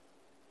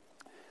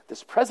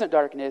 This present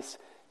darkness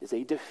is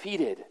a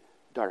defeated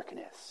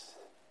darkness.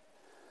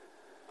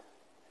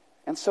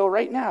 And so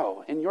right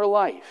now, in your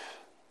life,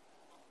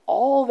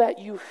 all that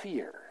you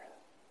fear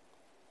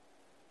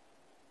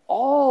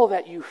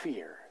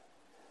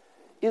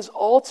is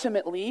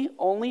ultimately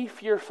only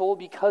fearful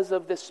because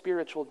of this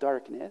spiritual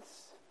darkness.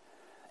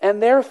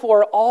 And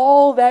therefore,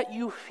 all that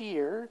you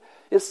fear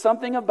is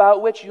something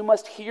about which you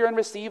must hear and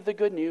receive the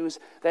good news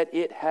that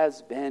it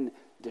has been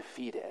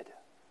defeated.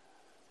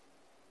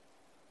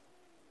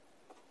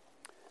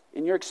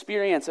 In your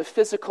experience of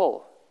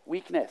physical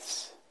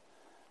weakness,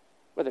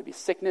 whether it be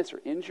sickness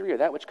or injury or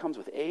that which comes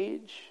with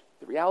age,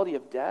 the reality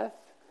of death,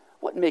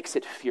 what makes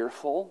it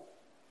fearful?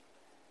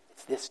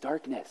 It's this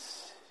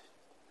darkness.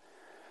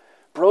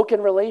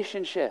 Broken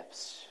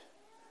relationships.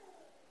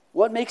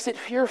 What makes it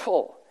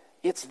fearful?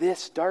 It's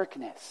this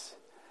darkness.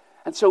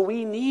 And so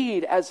we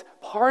need, as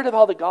part of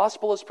how the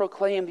gospel is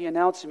proclaimed, the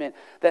announcement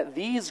that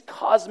these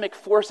cosmic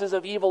forces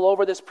of evil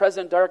over this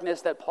present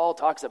darkness that Paul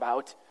talks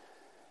about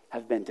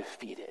have been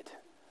defeated.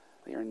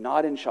 They are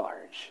not in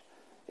charge.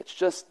 It's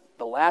just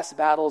the last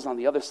battles on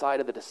the other side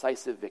of the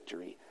decisive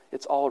victory.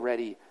 It's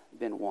already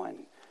been won.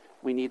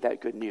 We need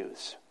that good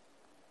news.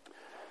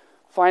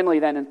 Finally,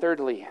 then, and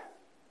thirdly,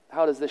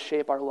 how does this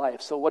shape our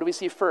life? So what do we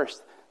see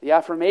first? The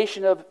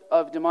affirmation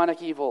of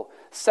demonic evil.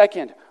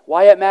 Second,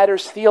 why it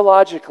matters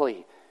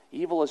theologically.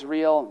 Evil is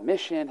real,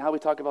 mission, how we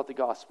talk about the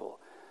gospel.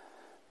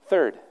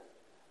 Third,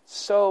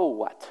 so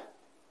what?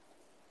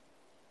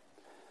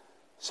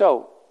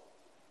 So,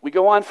 we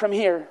go on from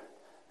here,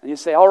 and you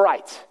say, all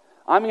right,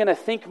 I'm going to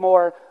think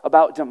more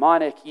about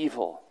demonic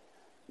evil.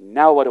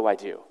 Now what do I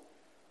do?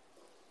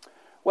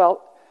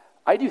 Well,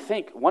 I do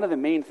think one of the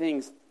main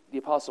things the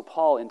Apostle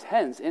Paul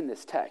intends in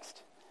this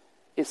text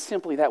is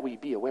simply that we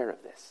be aware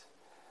of this.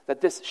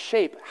 That this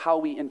shape how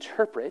we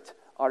interpret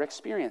our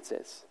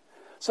experiences.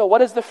 So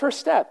what is the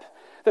first step?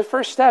 The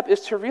first step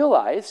is to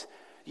realize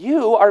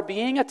you are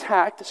being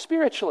attacked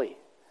spiritually.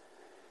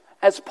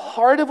 As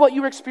part of what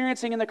you're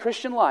experiencing in the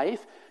Christian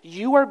life,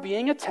 you are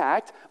being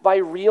attacked by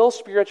real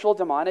spiritual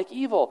demonic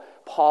evil.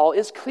 Paul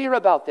is clear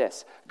about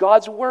this.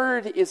 God's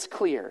word is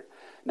clear.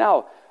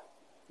 Now,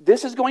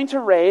 this is going to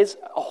raise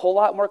a whole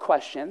lot more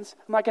questions.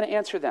 I'm not going to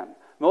answer them.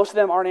 Most of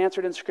them aren't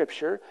answered in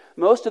Scripture.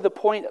 Most of the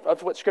point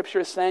of what Scripture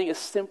is saying is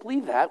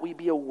simply that we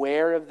be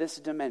aware of this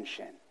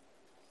dimension.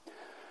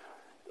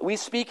 We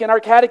speak in our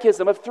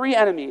catechism of three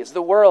enemies: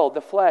 the world,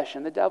 the flesh,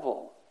 and the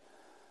devil.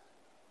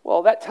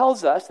 Well, that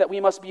tells us that we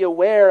must be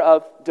aware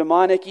of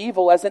demonic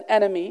evil as an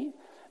enemy,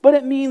 but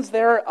it means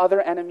there are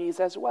other enemies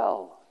as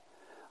well.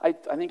 I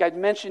think I'd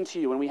mentioned to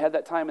you when we had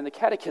that time in the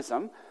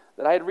catechism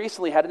that I had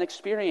recently had an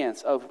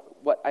experience of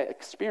what I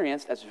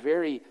experienced as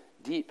very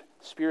deep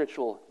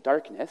spiritual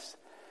darkness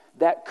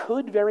that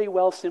could very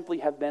well simply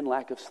have been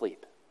lack of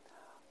sleep.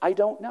 I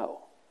don't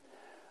know.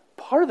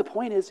 Part of the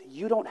point is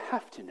you don't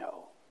have to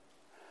know.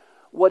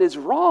 What is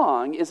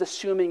wrong is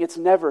assuming it's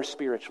never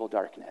spiritual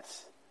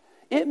darkness.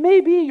 It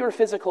may be your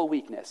physical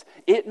weakness.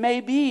 It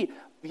may be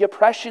the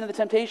oppression and the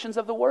temptations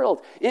of the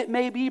world. It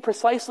may be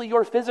precisely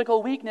your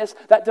physical weakness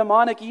that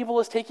demonic evil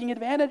is taking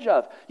advantage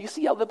of. You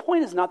see, the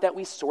point is not that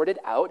we sort it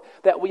out,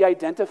 that we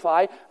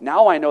identify,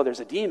 now I know there's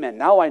a demon,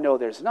 now I know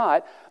there's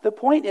not. The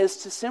point is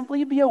to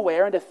simply be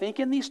aware and to think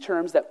in these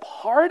terms that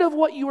part of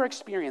what you are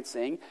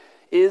experiencing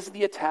is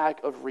the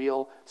attack of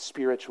real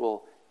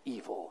spiritual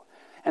evil.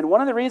 And one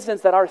of the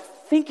reasons that our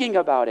thinking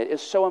about it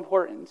is so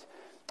important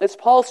is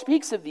Paul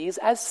speaks of these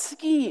as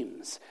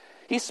schemes.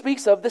 He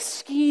speaks of the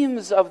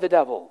schemes of the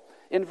devil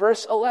in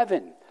verse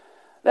 11.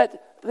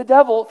 That the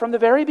devil, from the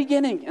very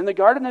beginning in the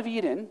Garden of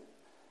Eden,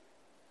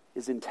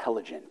 is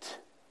intelligent,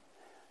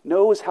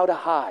 knows how to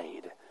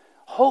hide,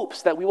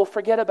 hopes that we will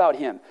forget about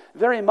him.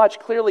 Very much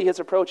clearly his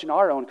approach in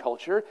our own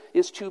culture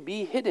is to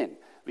be hidden.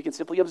 We can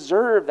simply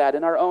observe that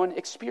in our own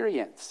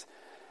experience.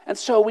 And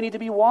so we need to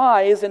be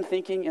wise in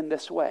thinking in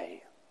this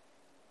way.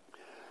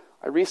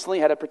 I recently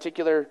had a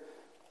particular...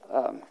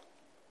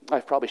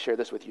 I've probably shared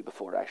this with you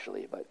before,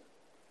 actually, but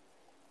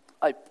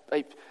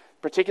a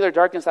particular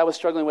darkness I was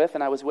struggling with,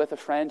 and I was with a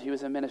friend who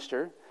was a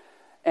minister,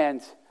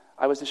 and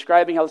I was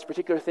describing how this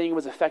particular thing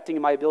was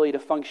affecting my ability to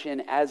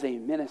function as a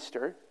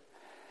minister.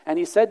 And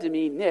he said to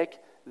me, "Nick,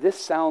 this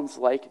sounds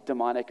like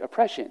demonic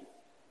oppression."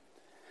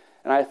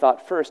 And I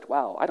thought first,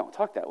 wow, I don't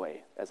talk that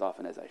way as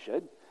often as I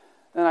should.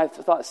 Then I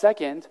thought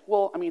second,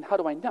 well, how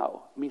do I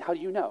know? How do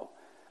you know?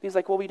 And he's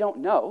like, well, we don't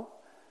know.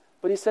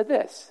 But he said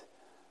this,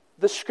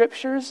 the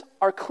scriptures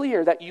are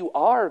clear that you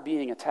are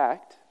being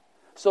attacked.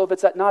 So if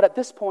it's not at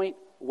this point,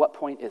 what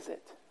point is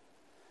it?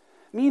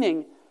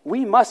 Meaning,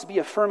 we must be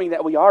affirming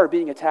that we are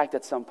being attacked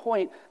at some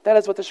point. That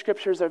is what the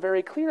scriptures are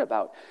very clear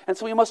about. And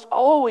so we must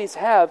always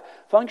have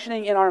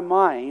functioning in our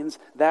minds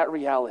that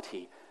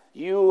reality.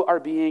 You are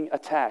being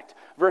attacked.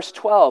 Verse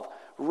 12,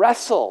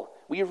 wrestle.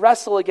 We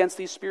wrestle against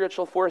these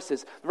spiritual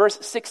forces. Verse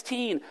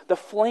 16, the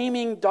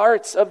flaming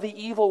darts of the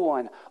evil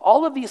one.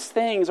 All of these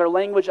things are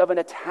language of an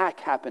attack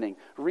happening,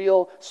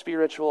 real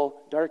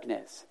spiritual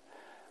darkness.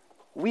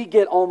 We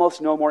get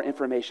almost no more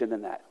information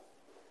than that.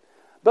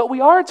 But we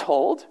are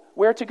told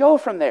where to go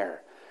from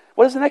there.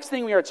 What is the next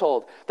thing we are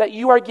told? That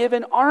you are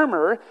given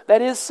armor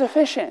that is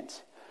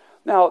sufficient.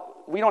 Now,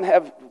 we don't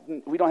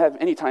have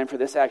any time for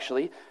this,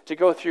 actually, to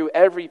go through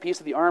every piece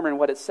of the armor and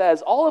what it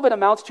says. All of it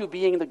amounts to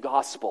being the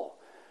gospel.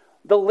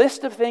 The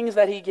list of things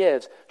that he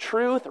gives,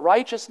 truth,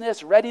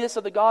 righteousness, readiness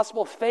of the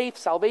gospel, faith,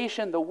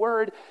 salvation, the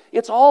word,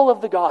 it's all of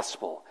the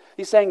gospel.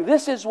 He's saying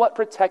this is what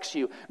protects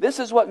you. This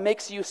is what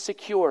makes you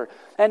secure.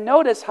 And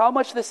notice how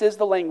much this is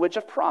the language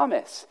of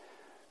promise.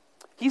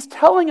 He's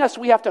telling us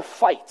we have to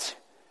fight.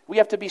 We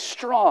have to be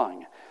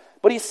strong.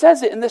 But he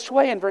says it in this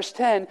way in verse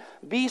 10,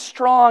 be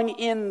strong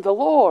in the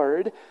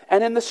Lord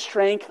and in the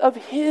strength of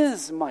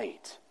his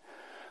might.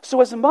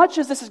 So as much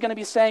as this is going to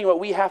be saying what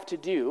we have to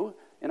do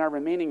in our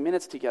remaining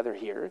minutes together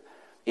here,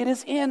 it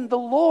is in the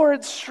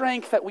Lord's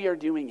strength that we are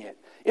doing it.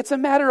 It's a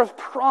matter of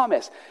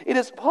promise. It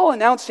is Paul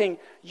announcing,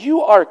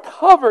 you are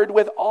covered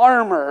with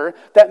armor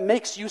that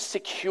makes you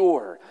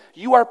secure.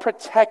 You are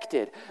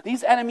protected.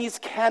 These enemies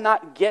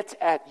cannot get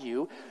at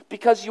you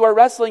because you are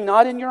wrestling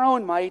not in your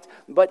own might,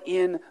 but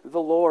in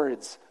the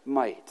Lord's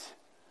might.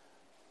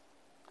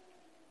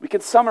 We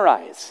can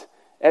summarize.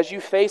 As you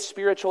face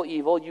spiritual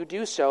evil, you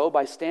do so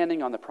by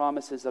standing on the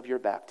promises of your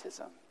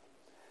baptism.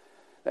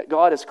 That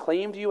God has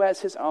claimed you as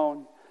his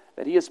own,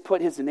 that he has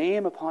put his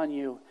name upon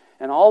you,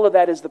 and all of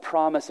that is the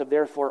promise of,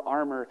 therefore,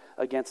 armor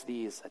against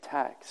these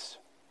attacks.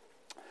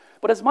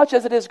 But as much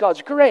as it is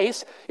God's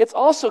grace, it's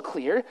also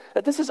clear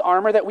that this is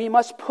armor that we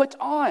must put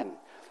on.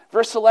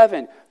 Verse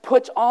 11,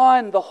 put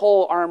on the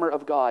whole armor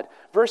of God.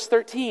 Verse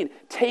 13,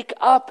 take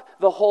up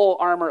the whole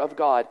armor of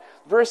God.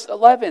 Verse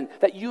 11,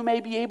 that you may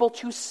be able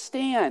to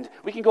stand.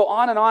 We can go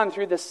on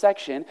through this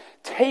section.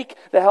 Take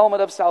the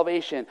helmet of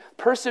salvation.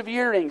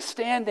 Persevering,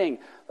 standing,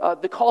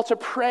 the call to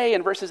pray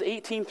in verses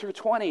 18 through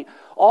 20.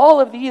 All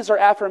of these are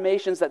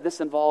affirmations that this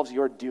involves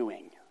your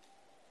doing.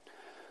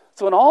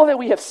 So in all that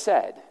we have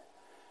said,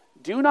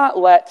 do not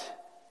let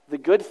the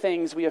good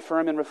things we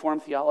affirm in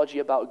Reformed theology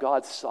about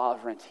God's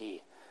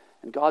sovereignty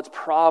and God's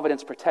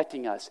providence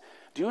protecting us,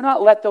 do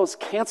not let those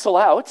cancel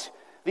out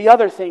the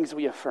other things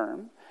we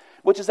affirm,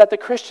 which is that the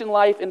Christian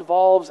life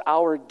involves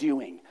our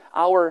doing,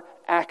 our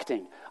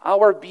acting,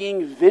 our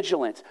being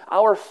vigilant,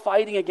 our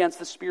fighting against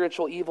the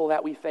spiritual evil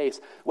that we face,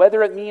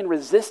 whether it mean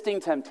resisting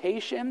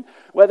temptation,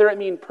 whether it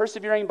mean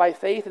persevering by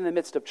faith in the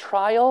midst of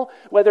trial,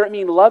 whether it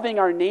mean loving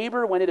our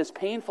neighbor when it is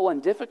painful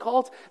and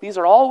difficult. These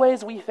are all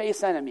ways we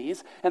face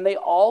enemies, and they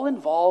all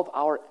involve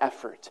our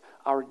effort,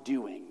 our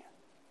doing.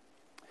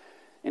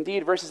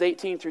 Indeed, verses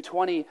 18 through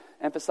 20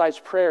 emphasize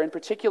prayer in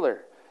particular,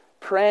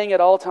 praying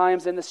at all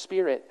times in the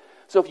Spirit.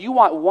 So if you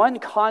want one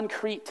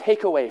concrete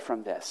takeaway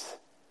from this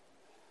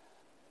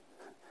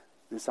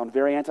sounds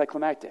very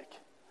anticlimactic.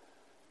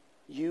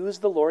 Use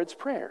the Lord's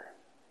Prayer.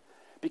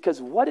 Because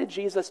what did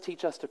Jesus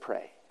teach us to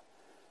pray?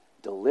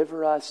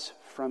 Deliver us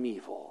from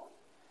evil.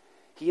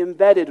 He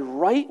embedded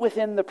right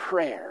within the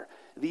prayer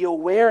the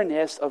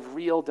awareness of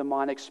real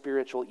demonic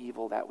spiritual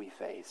evil that we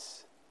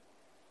face.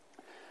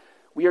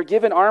 We are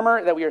given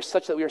armor that we are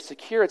such that we are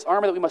secure. It's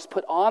armor that we must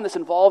put on. This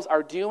involves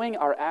our doing,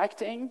 our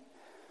acting.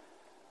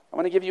 I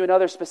want to give you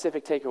another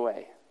specific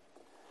takeaway.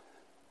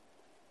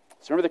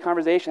 So remember the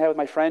conversation I had with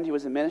my friend who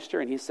was a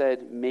minister, and he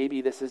said,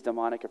 maybe this is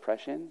demonic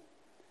oppression?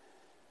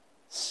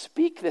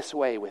 Speak this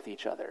way with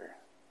each other.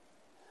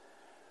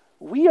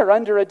 We are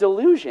under a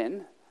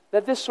delusion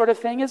that this sort of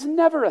thing is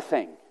never a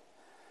thing.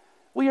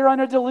 We are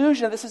under a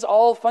delusion that this is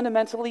all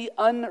fundamentally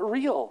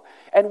unreal,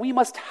 and we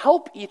must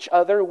help each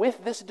other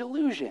with this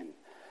delusion.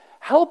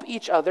 Help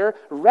each other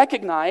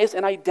recognize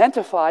and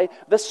identify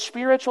the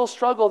spiritual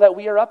struggle that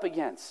we are up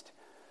against.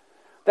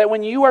 That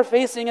when you are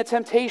facing a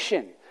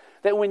temptation,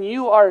 that when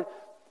you are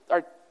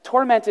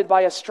tormented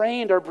by a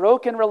strained or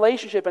broken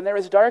relationship and there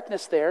is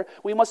darkness there,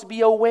 we must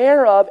be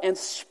aware of and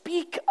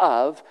speak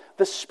of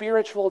the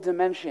spiritual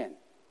dimension.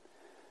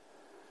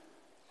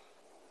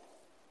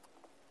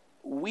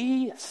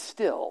 We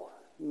still,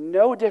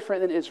 no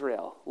different than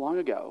Israel long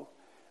ago,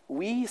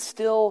 we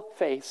still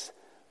face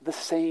the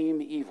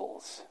same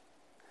evils.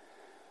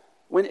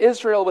 When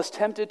Israel was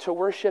tempted to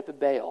worship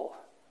Baal,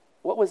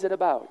 what was it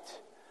about?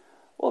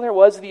 Well, there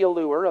was the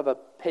allure of a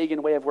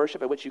pagan way of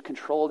worship at which you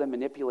controlled and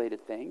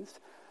manipulated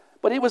things.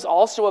 But it was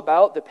also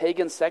about the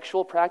pagan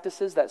sexual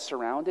practices that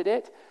surrounded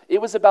it.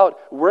 It was about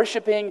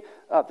worshiping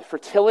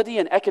fertility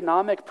and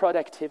economic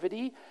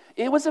productivity.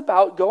 It was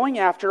about going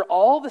after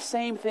all the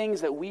same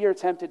things that we are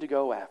tempted to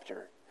go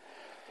after.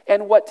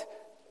 And what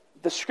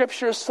the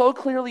scriptures so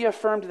clearly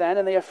affirmed then,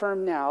 and they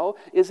affirm now,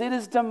 is it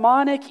is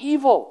demonic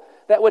evil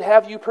that would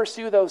have you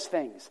pursue those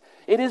things.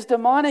 It is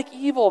demonic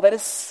evil that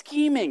is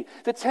scheming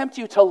to tempt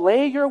you to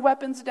lay your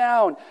weapons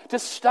down, to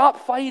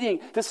stop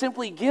fighting, to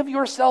simply give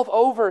yourself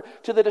over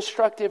to the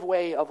destructive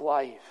way of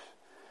life.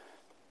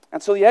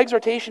 And so the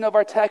exhortation of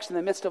our text in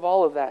the midst of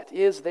all of that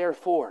is,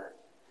 therefore,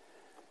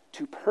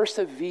 to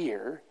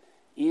persevere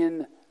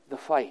in the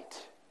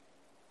fight.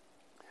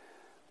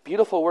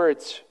 Beautiful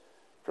words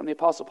from the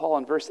Apostle Paul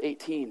in verse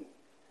 18.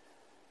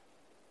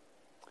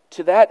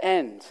 To that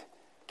end,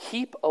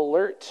 keep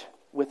alert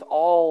with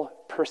all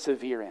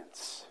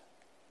perseverance.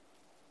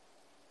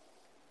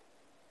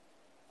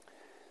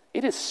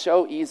 It is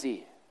so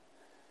easy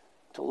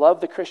to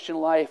love the Christian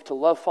life, to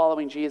love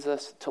following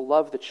Jesus, to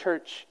love the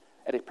church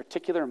at a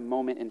particular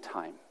moment in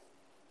time.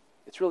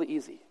 It's really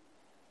easy.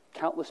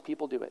 Countless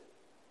people do it.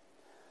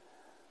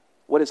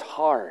 What is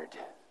hard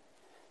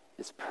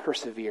is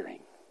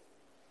persevering.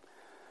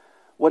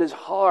 What is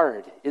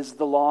hard is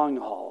the long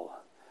haul.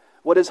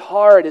 What is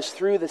hard is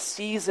through the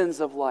seasons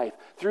of life,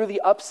 through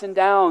the ups and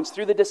downs,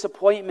 through the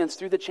disappointments,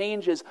 through the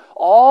changes,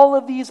 all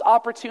of these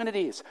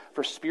opportunities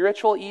for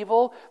spiritual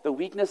evil, the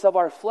weakness of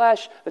our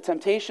flesh, the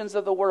temptations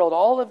of the world,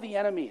 all of the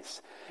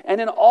enemies.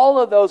 And in all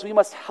of those, we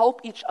must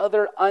help each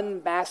other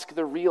unmask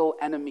the real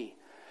enemy.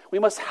 We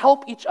must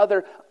help each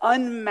other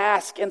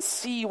unmask and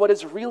see what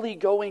is really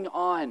going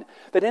on.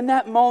 That in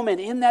that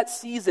moment, in that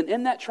season,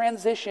 in that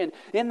transition,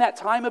 in that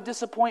time of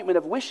disappointment,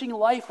 of wishing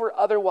life were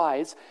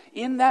otherwise,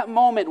 in that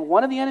moment,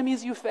 one of the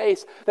enemies you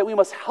face that we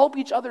must help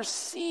each other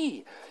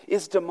see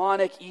is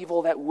demonic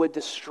evil that would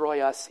destroy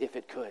us if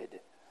it could.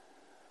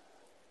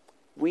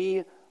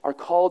 We are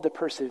called to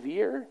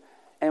persevere,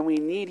 and we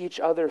need each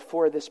other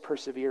for this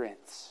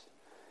perseverance.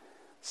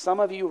 Some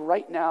of you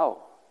right now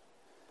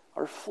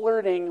are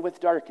flirting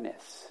with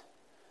darkness,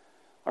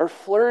 are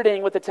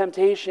flirting with the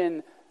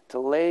temptation to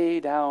lay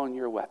down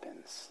your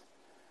weapons,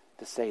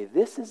 to say,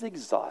 this is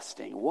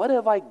exhausting. What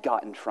have I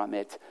gotten from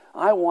it?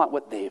 I want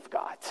what they've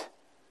got.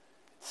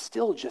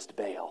 Still just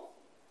bail.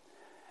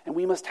 And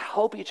we must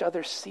help each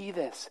other see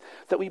this,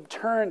 that we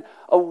turn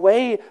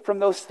away from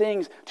those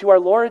things to our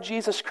Lord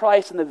Jesus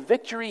Christ and the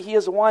victory he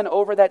has won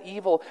over that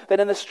evil,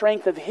 that in the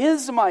strength of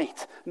his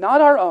might,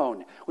 not our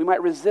own, we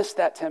might resist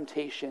that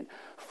temptation.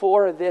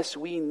 For this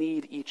we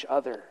need each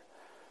other.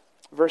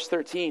 Verse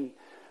 13,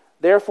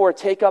 therefore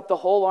take up the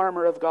whole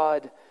armor of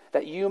God,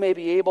 that you may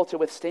be able to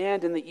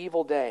withstand in the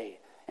evil day,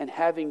 and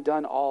having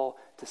done all,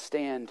 to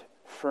stand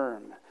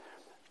firm.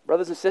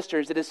 Brothers and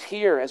sisters, it is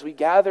here as we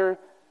gather,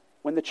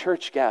 when the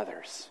church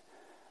gathers,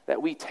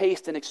 that we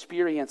taste and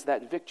experience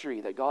that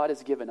victory that God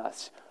has given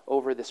us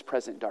over this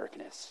present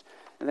darkness.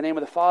 In the name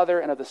of the Father,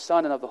 and of the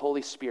Son, and of the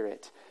Holy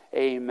Spirit,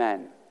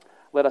 amen.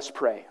 Let us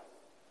pray.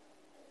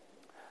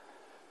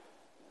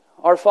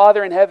 Our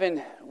Father in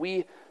heaven,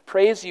 we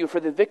praise you for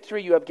the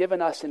victory you have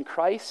given us in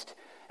Christ,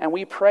 and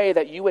we pray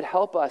that you would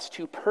help us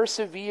to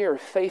persevere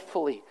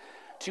faithfully,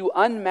 to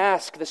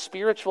unmask the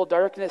spiritual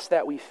darkness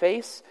that we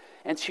face,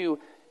 and to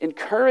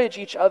encourage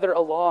each other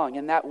along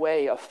in that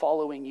way of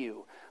following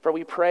you. For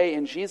we pray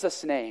in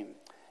Jesus' name,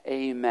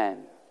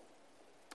 amen.